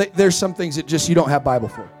up. There's some things that just you don't have Bible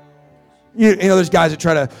for. You know, there's guys that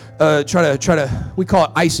try to. We call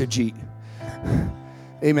it eisegete.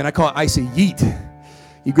 Amen. I call it eisegeet.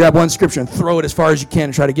 You grab one scripture and throw it as far as you can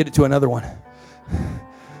and try to get it to another one.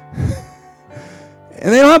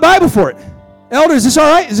 And they don't have Bible for it. Elder, is this all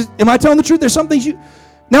right? Am I telling the truth? There's some things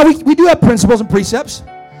Now, we do have principles and precepts,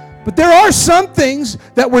 but there are some things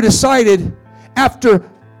that were decided after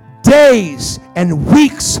days and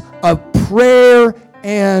weeks of prayer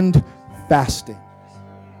and fasting.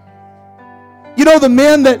 You know, the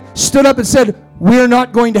men that stood up and said, we're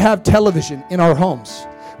not going to have television in our homes.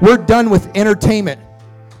 We're done with entertainment.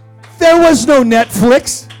 There was no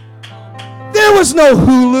Netflix. There was no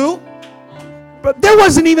Hulu. But there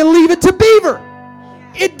wasn't even Leave It to Beaver.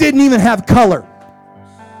 It didn't even have color.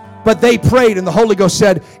 But they prayed and the Holy Ghost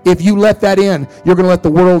said, if you let that in, you're going to let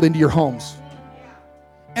the world into your homes.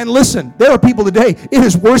 And listen, there are people today, it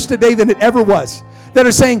is worse today than it ever was, that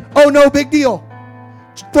are saying, oh, no big deal.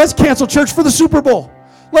 Let's cancel church for the Super Bowl.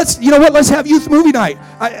 Let's have youth movie night.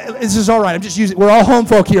 This is all right. I'm just using, we're all home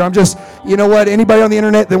folk here. You know what? Anybody on the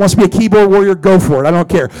internet that wants to be a keyboard warrior, go for it. I don't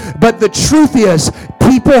care. But the truth is,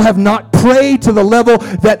 people have not prayed to the level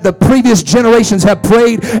that the previous generations have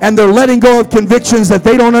prayed, and they're letting go of convictions that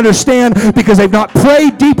they don't understand because they've not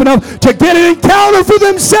prayed deep enough to get an encounter for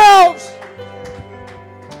themselves.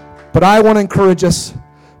 But I want to encourage us,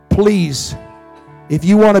 please, if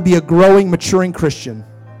you want to be a growing, maturing Christian,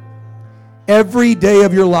 every day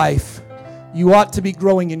of your life, you ought to be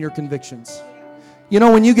growing in your convictions. You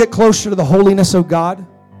know, when you get closer to the holiness of God,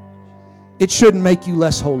 it shouldn't make you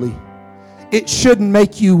less holy. It shouldn't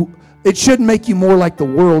make you more like the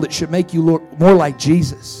world. It should make you look more like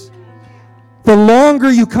Jesus. The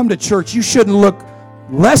longer you come to church, you shouldn't look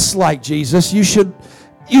less like Jesus. You should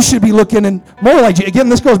be looking and more like Jesus. Again,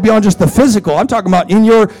 this goes beyond just the physical. I'm talking about in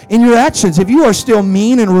your actions. If you are still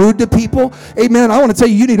mean and rude to people, amen, I want to tell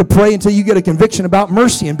you need to pray until you get a conviction about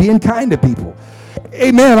mercy and being kind to people.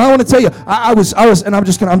 Amen. I want to tell you,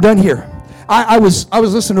 I'm done here. I was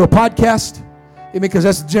listening to a podcast, because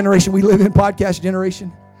that's the generation we live in, podcast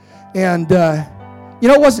generation. And,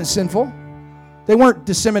 it wasn't sinful. They weren't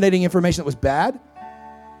disseminating information that was bad.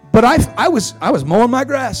 But I was mowing my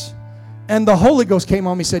grass. And the Holy Ghost came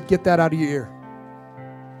on me and said, get that out of your ear.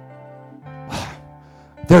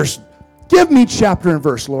 Give me chapter and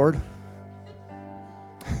verse, Lord.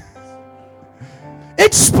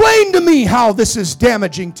 Explain to me how this is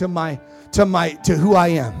damaging to who I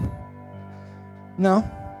am. No.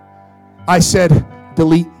 I said,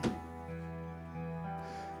 delete.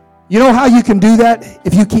 You know how you can do that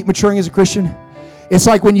if you keep maturing as a Christian? It's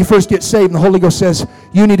like when you first get saved and the Holy Ghost says,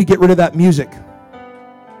 you need to get rid of that music.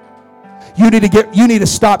 You need to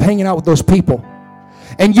stop hanging out with those people.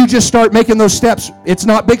 And you just start making those steps. It's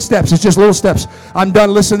not big steps, it's just little steps. I'm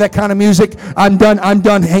done listening to that kind of music. I'm done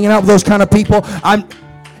hanging out with those kind of people.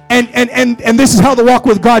 And this is how the walk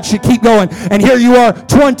with God should keep going. And here you are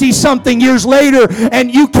 20-something years later,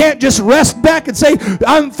 and you can't just rest back and say,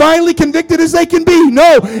 I'm finally convicted as they can be.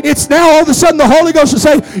 No, it's now all of a sudden the Holy Ghost will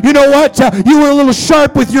say, you know what, you were a little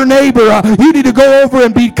sharp with your neighbor. You need to go over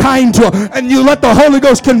and be kind to him. And you let the Holy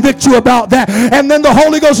Ghost convict you about that. And then the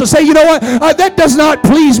Holy Ghost will say, you know what, that does not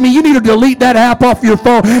please me. You need to delete that app off your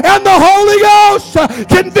phone. And the Holy Ghost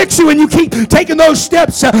convicts you, and you keep taking those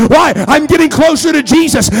steps. Why? I'm getting closer to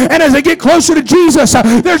Jesus. And as I get closer to Jesus,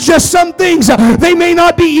 there's just some things, they may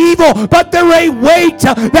not be evil, but they're a weight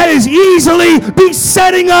that is easily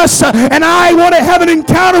besetting us. And I want to have an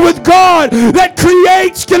encounter with God that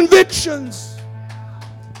creates convictions.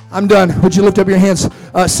 I'm done. Would you lift up your hands?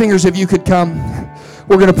 Singers, if you could come.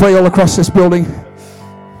 We're going to pray all across this building.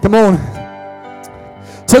 Come on.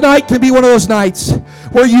 Tonight can be one of those nights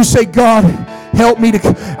where you say, God, help me to,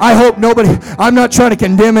 I hope nobody, I'm not trying to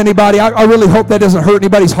condemn anybody. I really hope that doesn't hurt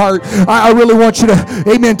anybody's heart. I really want you to,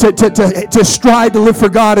 amen, to strive to live for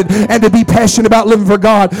God and to be passionate about living for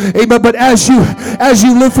God. Amen. But as you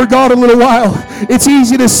live for God a little while, it's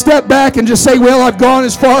easy to step back and just say, well, I've gone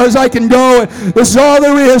as far as I can go. And this is all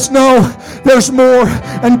there is. No, there's more.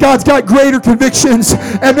 And God's got greater convictions.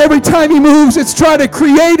 And every time He moves, it's trying to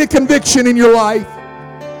create a conviction in your life.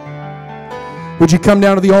 Would you come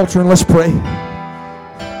down to the altar and let's pray?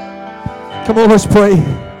 Come on, let's pray.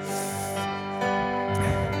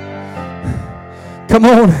 Come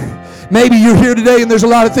on. Maybe you're here today and there's a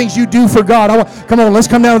lot of things you do for God. Come on, let's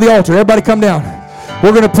come down to the altar. Everybody come down.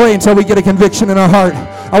 We're going to pray until we get a conviction in our heart.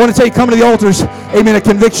 I want to tell you, come to the altars. Amen, a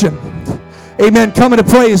conviction. Amen. Coming to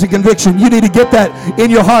pray is a conviction. You need to get that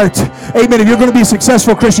in your heart. Amen. If you're going to be a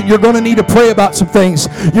successful Christian, you're going to need to pray about some things.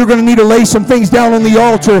 You're going to need to lay some things down on the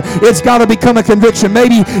altar. It's got to become a conviction.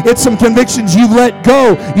 Maybe it's some convictions you've let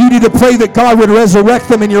go. You need to pray that God would resurrect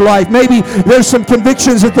them in your life. Maybe there's some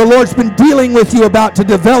convictions that the Lord's been dealing with you about to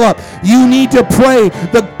develop. You need to pray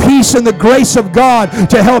the peace and the grace of God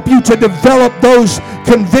to help you to develop those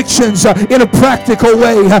convictions in a practical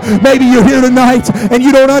way. Maybe you're here tonight and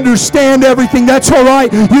you don't understand everything. That's all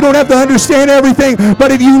right. You don't have to understand everything.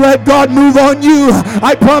 But if you let God move on you,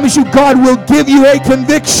 I promise you God will give you a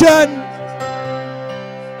conviction.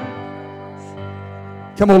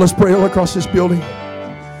 Come on, let's pray all across this building.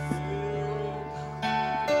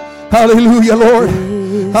 Hallelujah, Lord.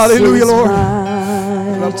 Hallelujah, Lord.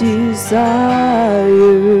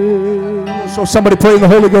 So somebody pray in the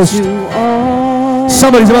Holy Ghost.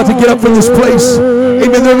 Somebody's about to get up from this place.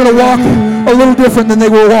 Amen. They're going to walk a little different than they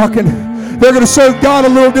were walking. They're going to serve God a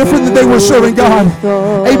little different than they were serving God.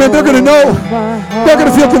 Amen. They're going to know. They're going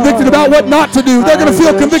to feel convicted about what not to do. They're going to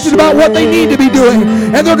feel convicted about what they need to be doing.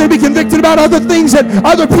 And they're going to be convicted about other things that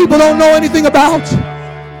other people don't know anything about.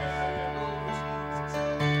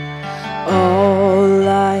 All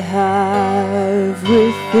I have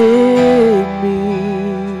within me,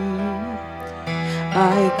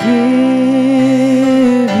 I give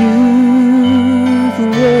you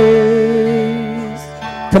praise.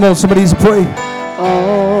 Come on, somebody needs to pray.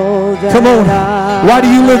 Come on. Why do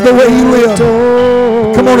you live the way you live?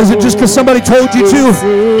 Come on, is it just because somebody told you to?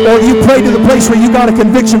 Or you prayed to the place where you got a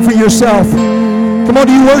conviction for yourself? Come on,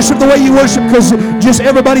 do you worship the way you worship because just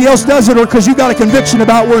everybody else does it, or because you got a conviction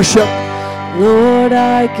about worship? Lord,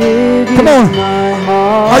 I give you Come on. my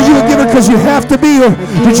heart. Are you a giver because you have to be, or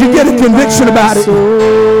did you get a conviction about it?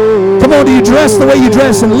 Come on, do you dress the way you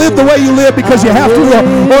dress and live the way you live because you have to,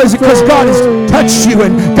 or is it because God has touched you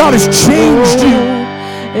and God has changed you?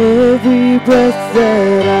 Every breath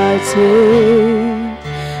that I take,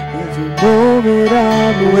 every moment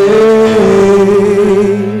I'm away.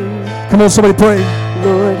 Come on, somebody pray.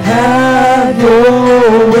 Lord, have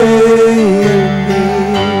your way in me.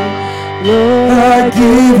 Lord, I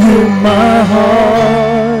give you my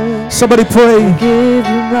heart. Somebody pray. I give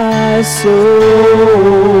you my soul.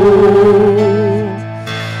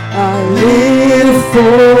 I live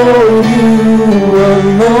for you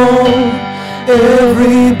alone.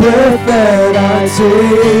 Every breath that I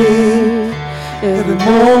take, every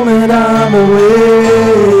moment I'm away.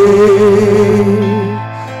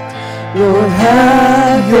 Lord,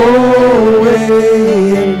 have your way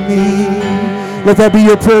in me. Let that be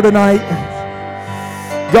your prayer tonight.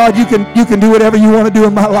 God, you can do whatever you want to do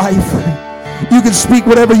in my life. You can speak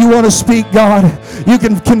whatever you want to speak, God. You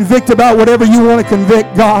can convict about whatever you want to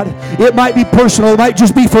convict, God. It might be personal. It might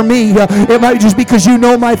just be for me. It might just be because you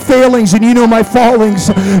know my failings and you know my fallings.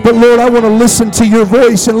 But Lord, I want to listen to your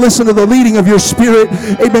voice and listen to the leading of your Spirit.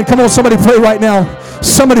 Amen. Come on, somebody pray right now.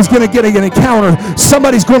 Somebody's going to get an encounter.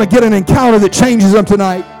 Somebody's going to get an encounter that changes them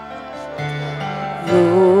tonight.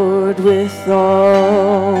 Lord, with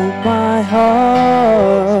all my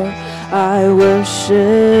heart, I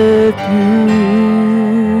worship you.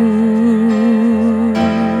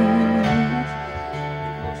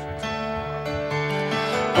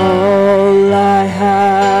 All I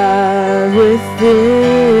have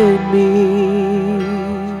within me,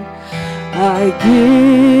 I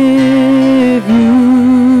give you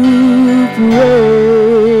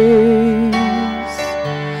praise.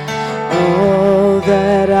 All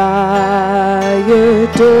that I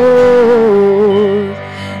adore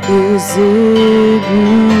is in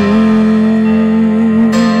you.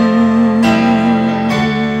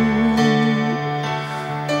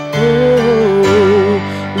 Oh,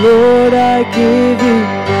 Lord, I give you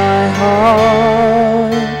my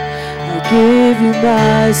heart, I give you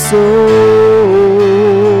my soul.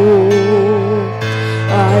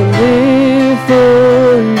 I live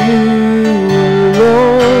for you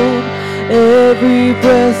alone. Every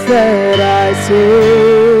breath that I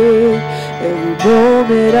take, every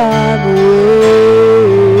moment I'm awake,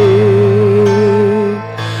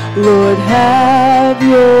 Lord, have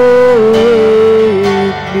your way in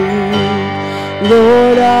me.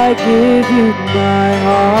 Lord, I give you my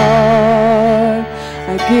heart,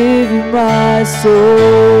 I give you my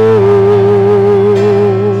soul.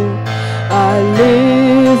 I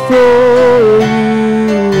live for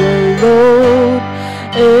you alone.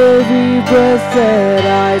 Every breath that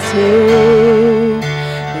I take,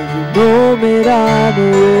 every moment I'm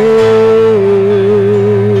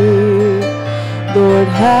awake, Lord,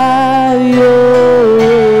 have your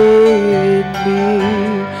way in me.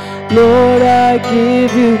 Lord, I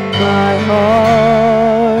give you my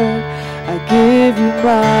heart, I give you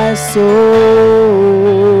my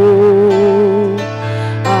soul.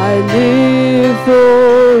 I live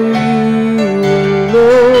for you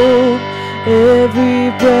alone. Every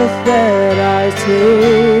breath that I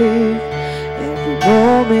take, every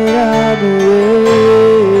moment I'm awake,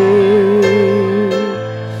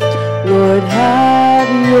 Lord, have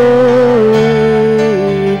your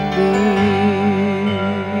way in me.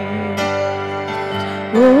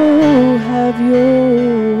 Oh, have your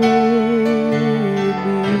way in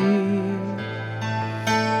me.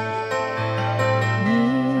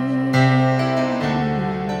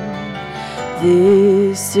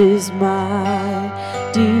 This is my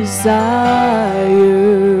desire,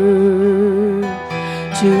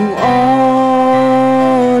 to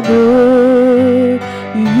honor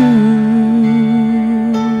you.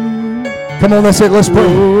 Come on, let's pray.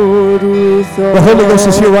 Lord, with all The Holy Ghost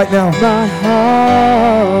is here right now. my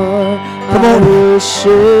heart, Come on. I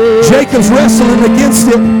worship Jacob's wrestling against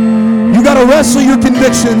it. You got to wrestle your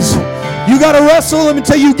convictions. You got to wrestle them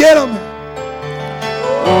until you get them.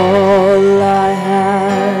 all I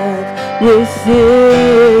have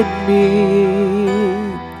within me.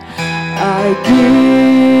 I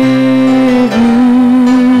give you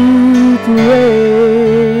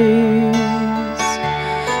praise,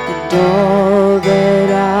 and all that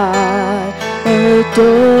I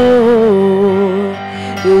adore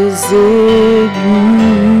is in you.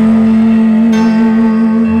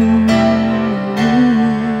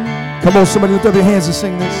 Come on, somebody lift up your hands and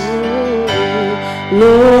sing this.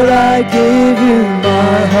 Lord, I give you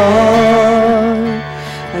my heart,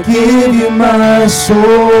 I give you my soul.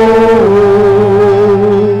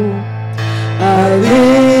 I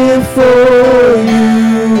live for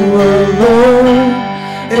you alone.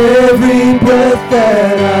 Every breath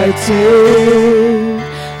that I take,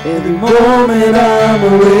 every moment I'm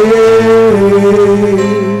awake,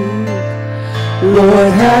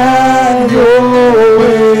 Lord, have your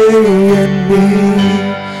way in me.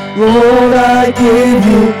 Lord, I give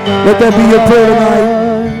you my Let that be your prayer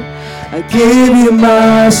tonight. I give you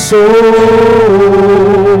my soul.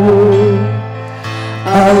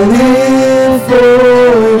 I live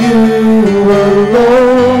for you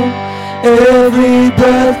alone. Every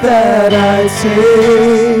breath that I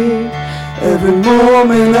take, every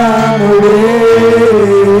moment I'm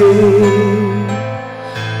awake,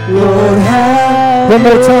 Lord, have one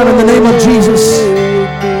more time in the name of Jesus.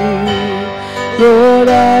 Lord,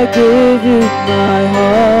 I give you my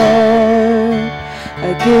heart, I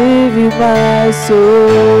give you my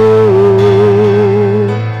soul.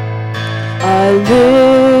 I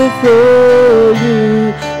live for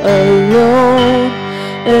you alone.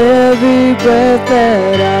 every breath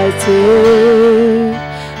that I take,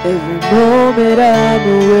 every moment I'm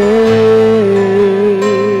awake.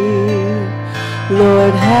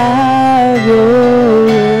 Lord, have your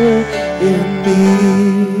way in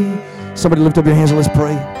me. Somebody lift up your hands and let's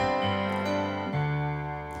pray.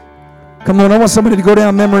 Come on, I want somebody to go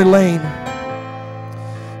down memory lane.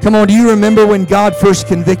 Come on, do you remember when God first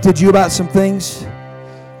convicted you about some things?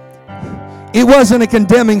 It wasn't a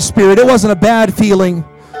condemning spirit. It wasn't a bad feeling.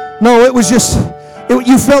 No, it was just,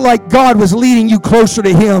 you felt like God was leading you closer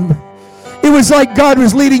to Him. It was like God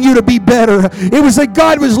was leading you to be better. It was like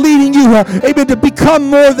God was leading you, amen, to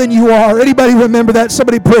become more than you are. Anybody remember that?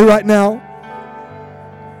 Somebody pray right now.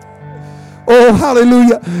 Oh,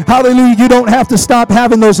 hallelujah. Hallelujah. You don't have to stop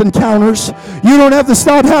having those encounters. You don't have to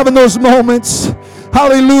stop having those moments.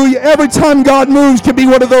 Hallelujah. Every time God moves can be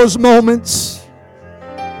one of those moments.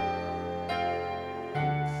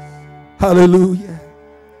 Hallelujah.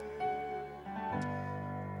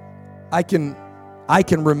 I can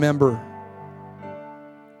remember.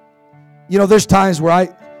 You know, there's times where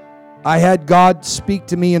I had God speak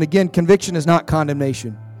to me, and again, conviction is not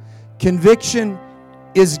condemnation. Conviction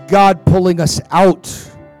is God pulling us out.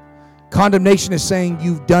 Condemnation is saying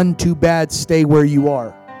you've done too bad, stay where you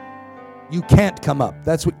are. You can't come up.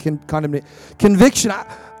 That's what condemnation. Conviction,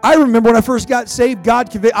 I remember when I first got saved,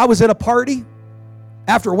 I was at a party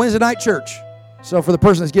after Wednesday night church. So for the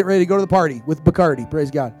person that's getting ready to go to the party with Bacardi,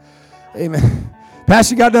 praise God. Amen.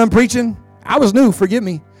 Pastor got done preaching. I was new, forgive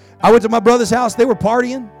me. I went to my brother's house. They were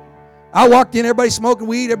partying. I walked in, everybody's smoking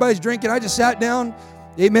weed, everybody's drinking. I just sat down,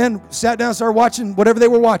 amen, sat down, started watching whatever they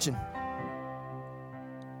were watching.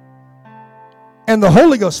 And the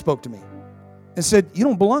Holy Ghost spoke to me and said, you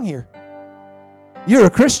don't belong here. You're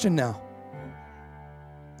a Christian now.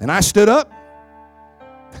 And I stood up.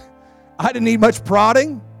 I didn't need much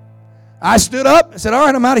prodding. I stood up and said, all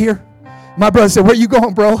right, I'm out of here. My brother said, where you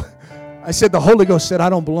going, bro? I said, the Holy Ghost said,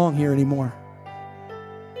 I don't belong here anymore.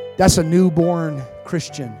 That's a newborn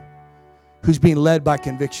Christian who's being led by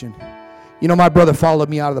conviction. You know, my brother followed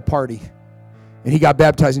me out of the party, and he got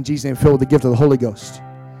baptized in Jesus' name, filled with the gift of the Holy Ghost.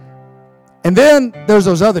 And then there's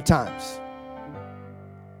those other times.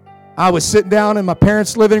 I was sitting down in my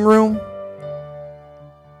parents' living room,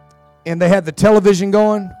 and they had the television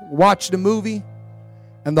going, watched a movie,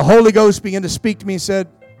 and the Holy Ghost began to speak to me and said,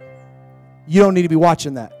 you don't need to be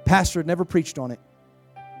watching that. Pastor had never preached on it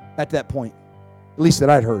at that point, at least that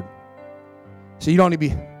I'd heard. So you don't need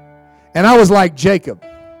to be. And I was like Jacob.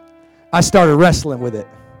 I started wrestling with it.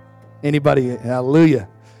 Anybody? Hallelujah.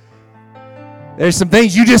 There's some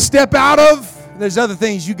things you just step out of. There's other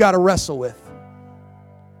things you got to wrestle with.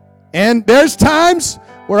 And there's times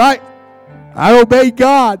where I obeyed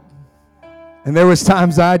God. And there was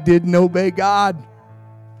times I didn't obey God.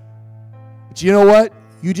 But you know what?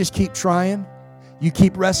 You just keep trying. You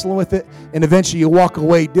keep wrestling with it. And eventually you walk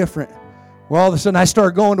away different. Well, all of a sudden I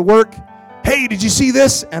started going to work. Hey, did you see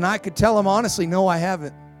this? And I could tell him honestly, no, I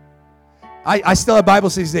haven't. I still have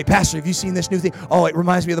Bible studies today. Pastor, have you seen this new thing? Oh, it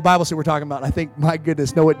reminds me of the Bible study we're talking about. And I think, my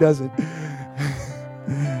goodness, no, it doesn't.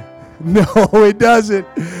 No, it doesn't.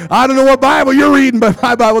 I don't know what Bible you're reading, but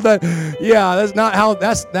my Bible does. Yeah, that's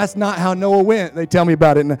not how Noah went. They tell me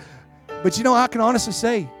about it. But you know, I can honestly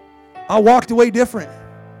say, I walked away different.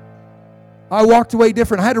 I walked away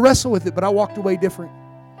different. I had to wrestle with it, but I walked away different.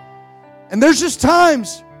 And there's just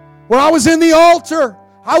times where I was in the altar,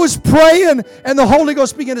 I was praying, and the Holy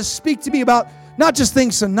Ghost began to speak to me about not just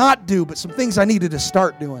things to not do, but some things I needed to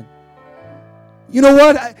start doing. You know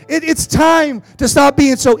what? It's time to stop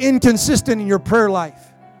being so inconsistent in your prayer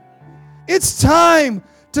life. It's time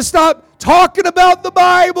to stop talking about the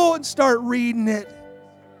Bible and start reading it.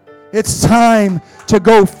 It's time to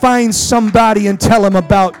go find somebody and tell them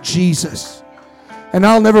about Jesus. And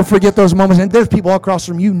I'll never forget those moments. And there's people all across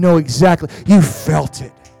from you know exactly. You felt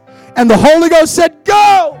it. And the Holy Ghost said,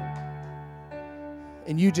 go!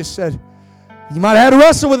 And you just said, you might have had to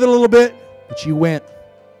wrestle with it a little bit, but you went.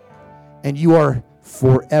 And you are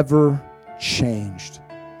forever changed.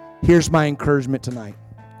 Here's my encouragement tonight.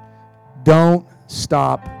 Don't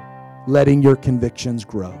stop letting your convictions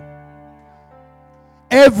grow.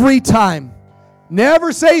 Every time.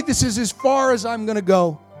 Never say this is as far as I'm going to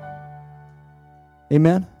go.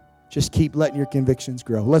 Amen? Just keep letting your convictions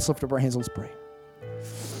grow. Let's lift up our hands and let's pray.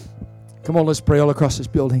 Come on, let's pray all across this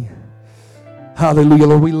building. Hallelujah,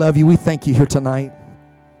 Lord, we love you. We thank you here tonight.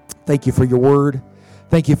 Thank you for your word.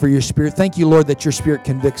 Thank you for your Spirit. Thank you, Lord, that your Spirit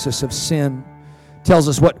convicts us of sin, tells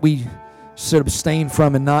us what we should abstain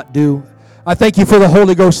from and not do. I thank you for the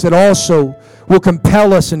Holy Ghost that also will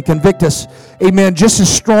compel us and convict us, amen, just as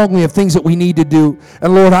strongly of things that we need to do.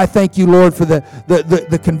 And Lord, I thank you, Lord, for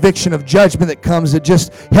the conviction of judgment that comes. It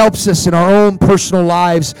just helps us in our own personal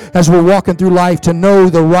lives as we're walking through life to know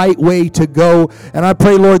the right way to go. And I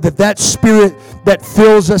pray, Lord, that spirit that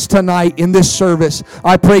fills us tonight in this service,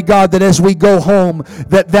 I pray, God, that as we go home,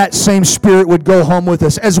 that same spirit would go home with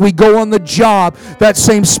us. As we go on the job, that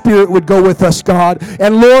same spirit would go with us, God.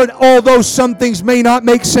 And Lord, although some things may not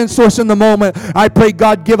make sense to us in the moment, I pray,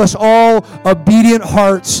 God, give us all obedient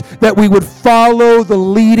hearts, that we would follow the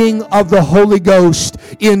leading of the Holy Ghost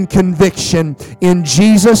in conviction. In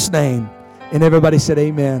Jesus' name. And everybody said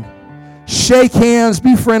amen. Shake hands,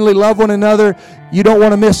 be friendly, love one another. You don't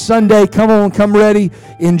want to miss Sunday. Come on, come ready.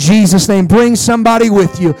 In Jesus' name, bring somebody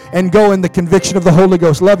with you and go in the conviction of the Holy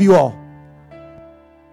Ghost. Love you all.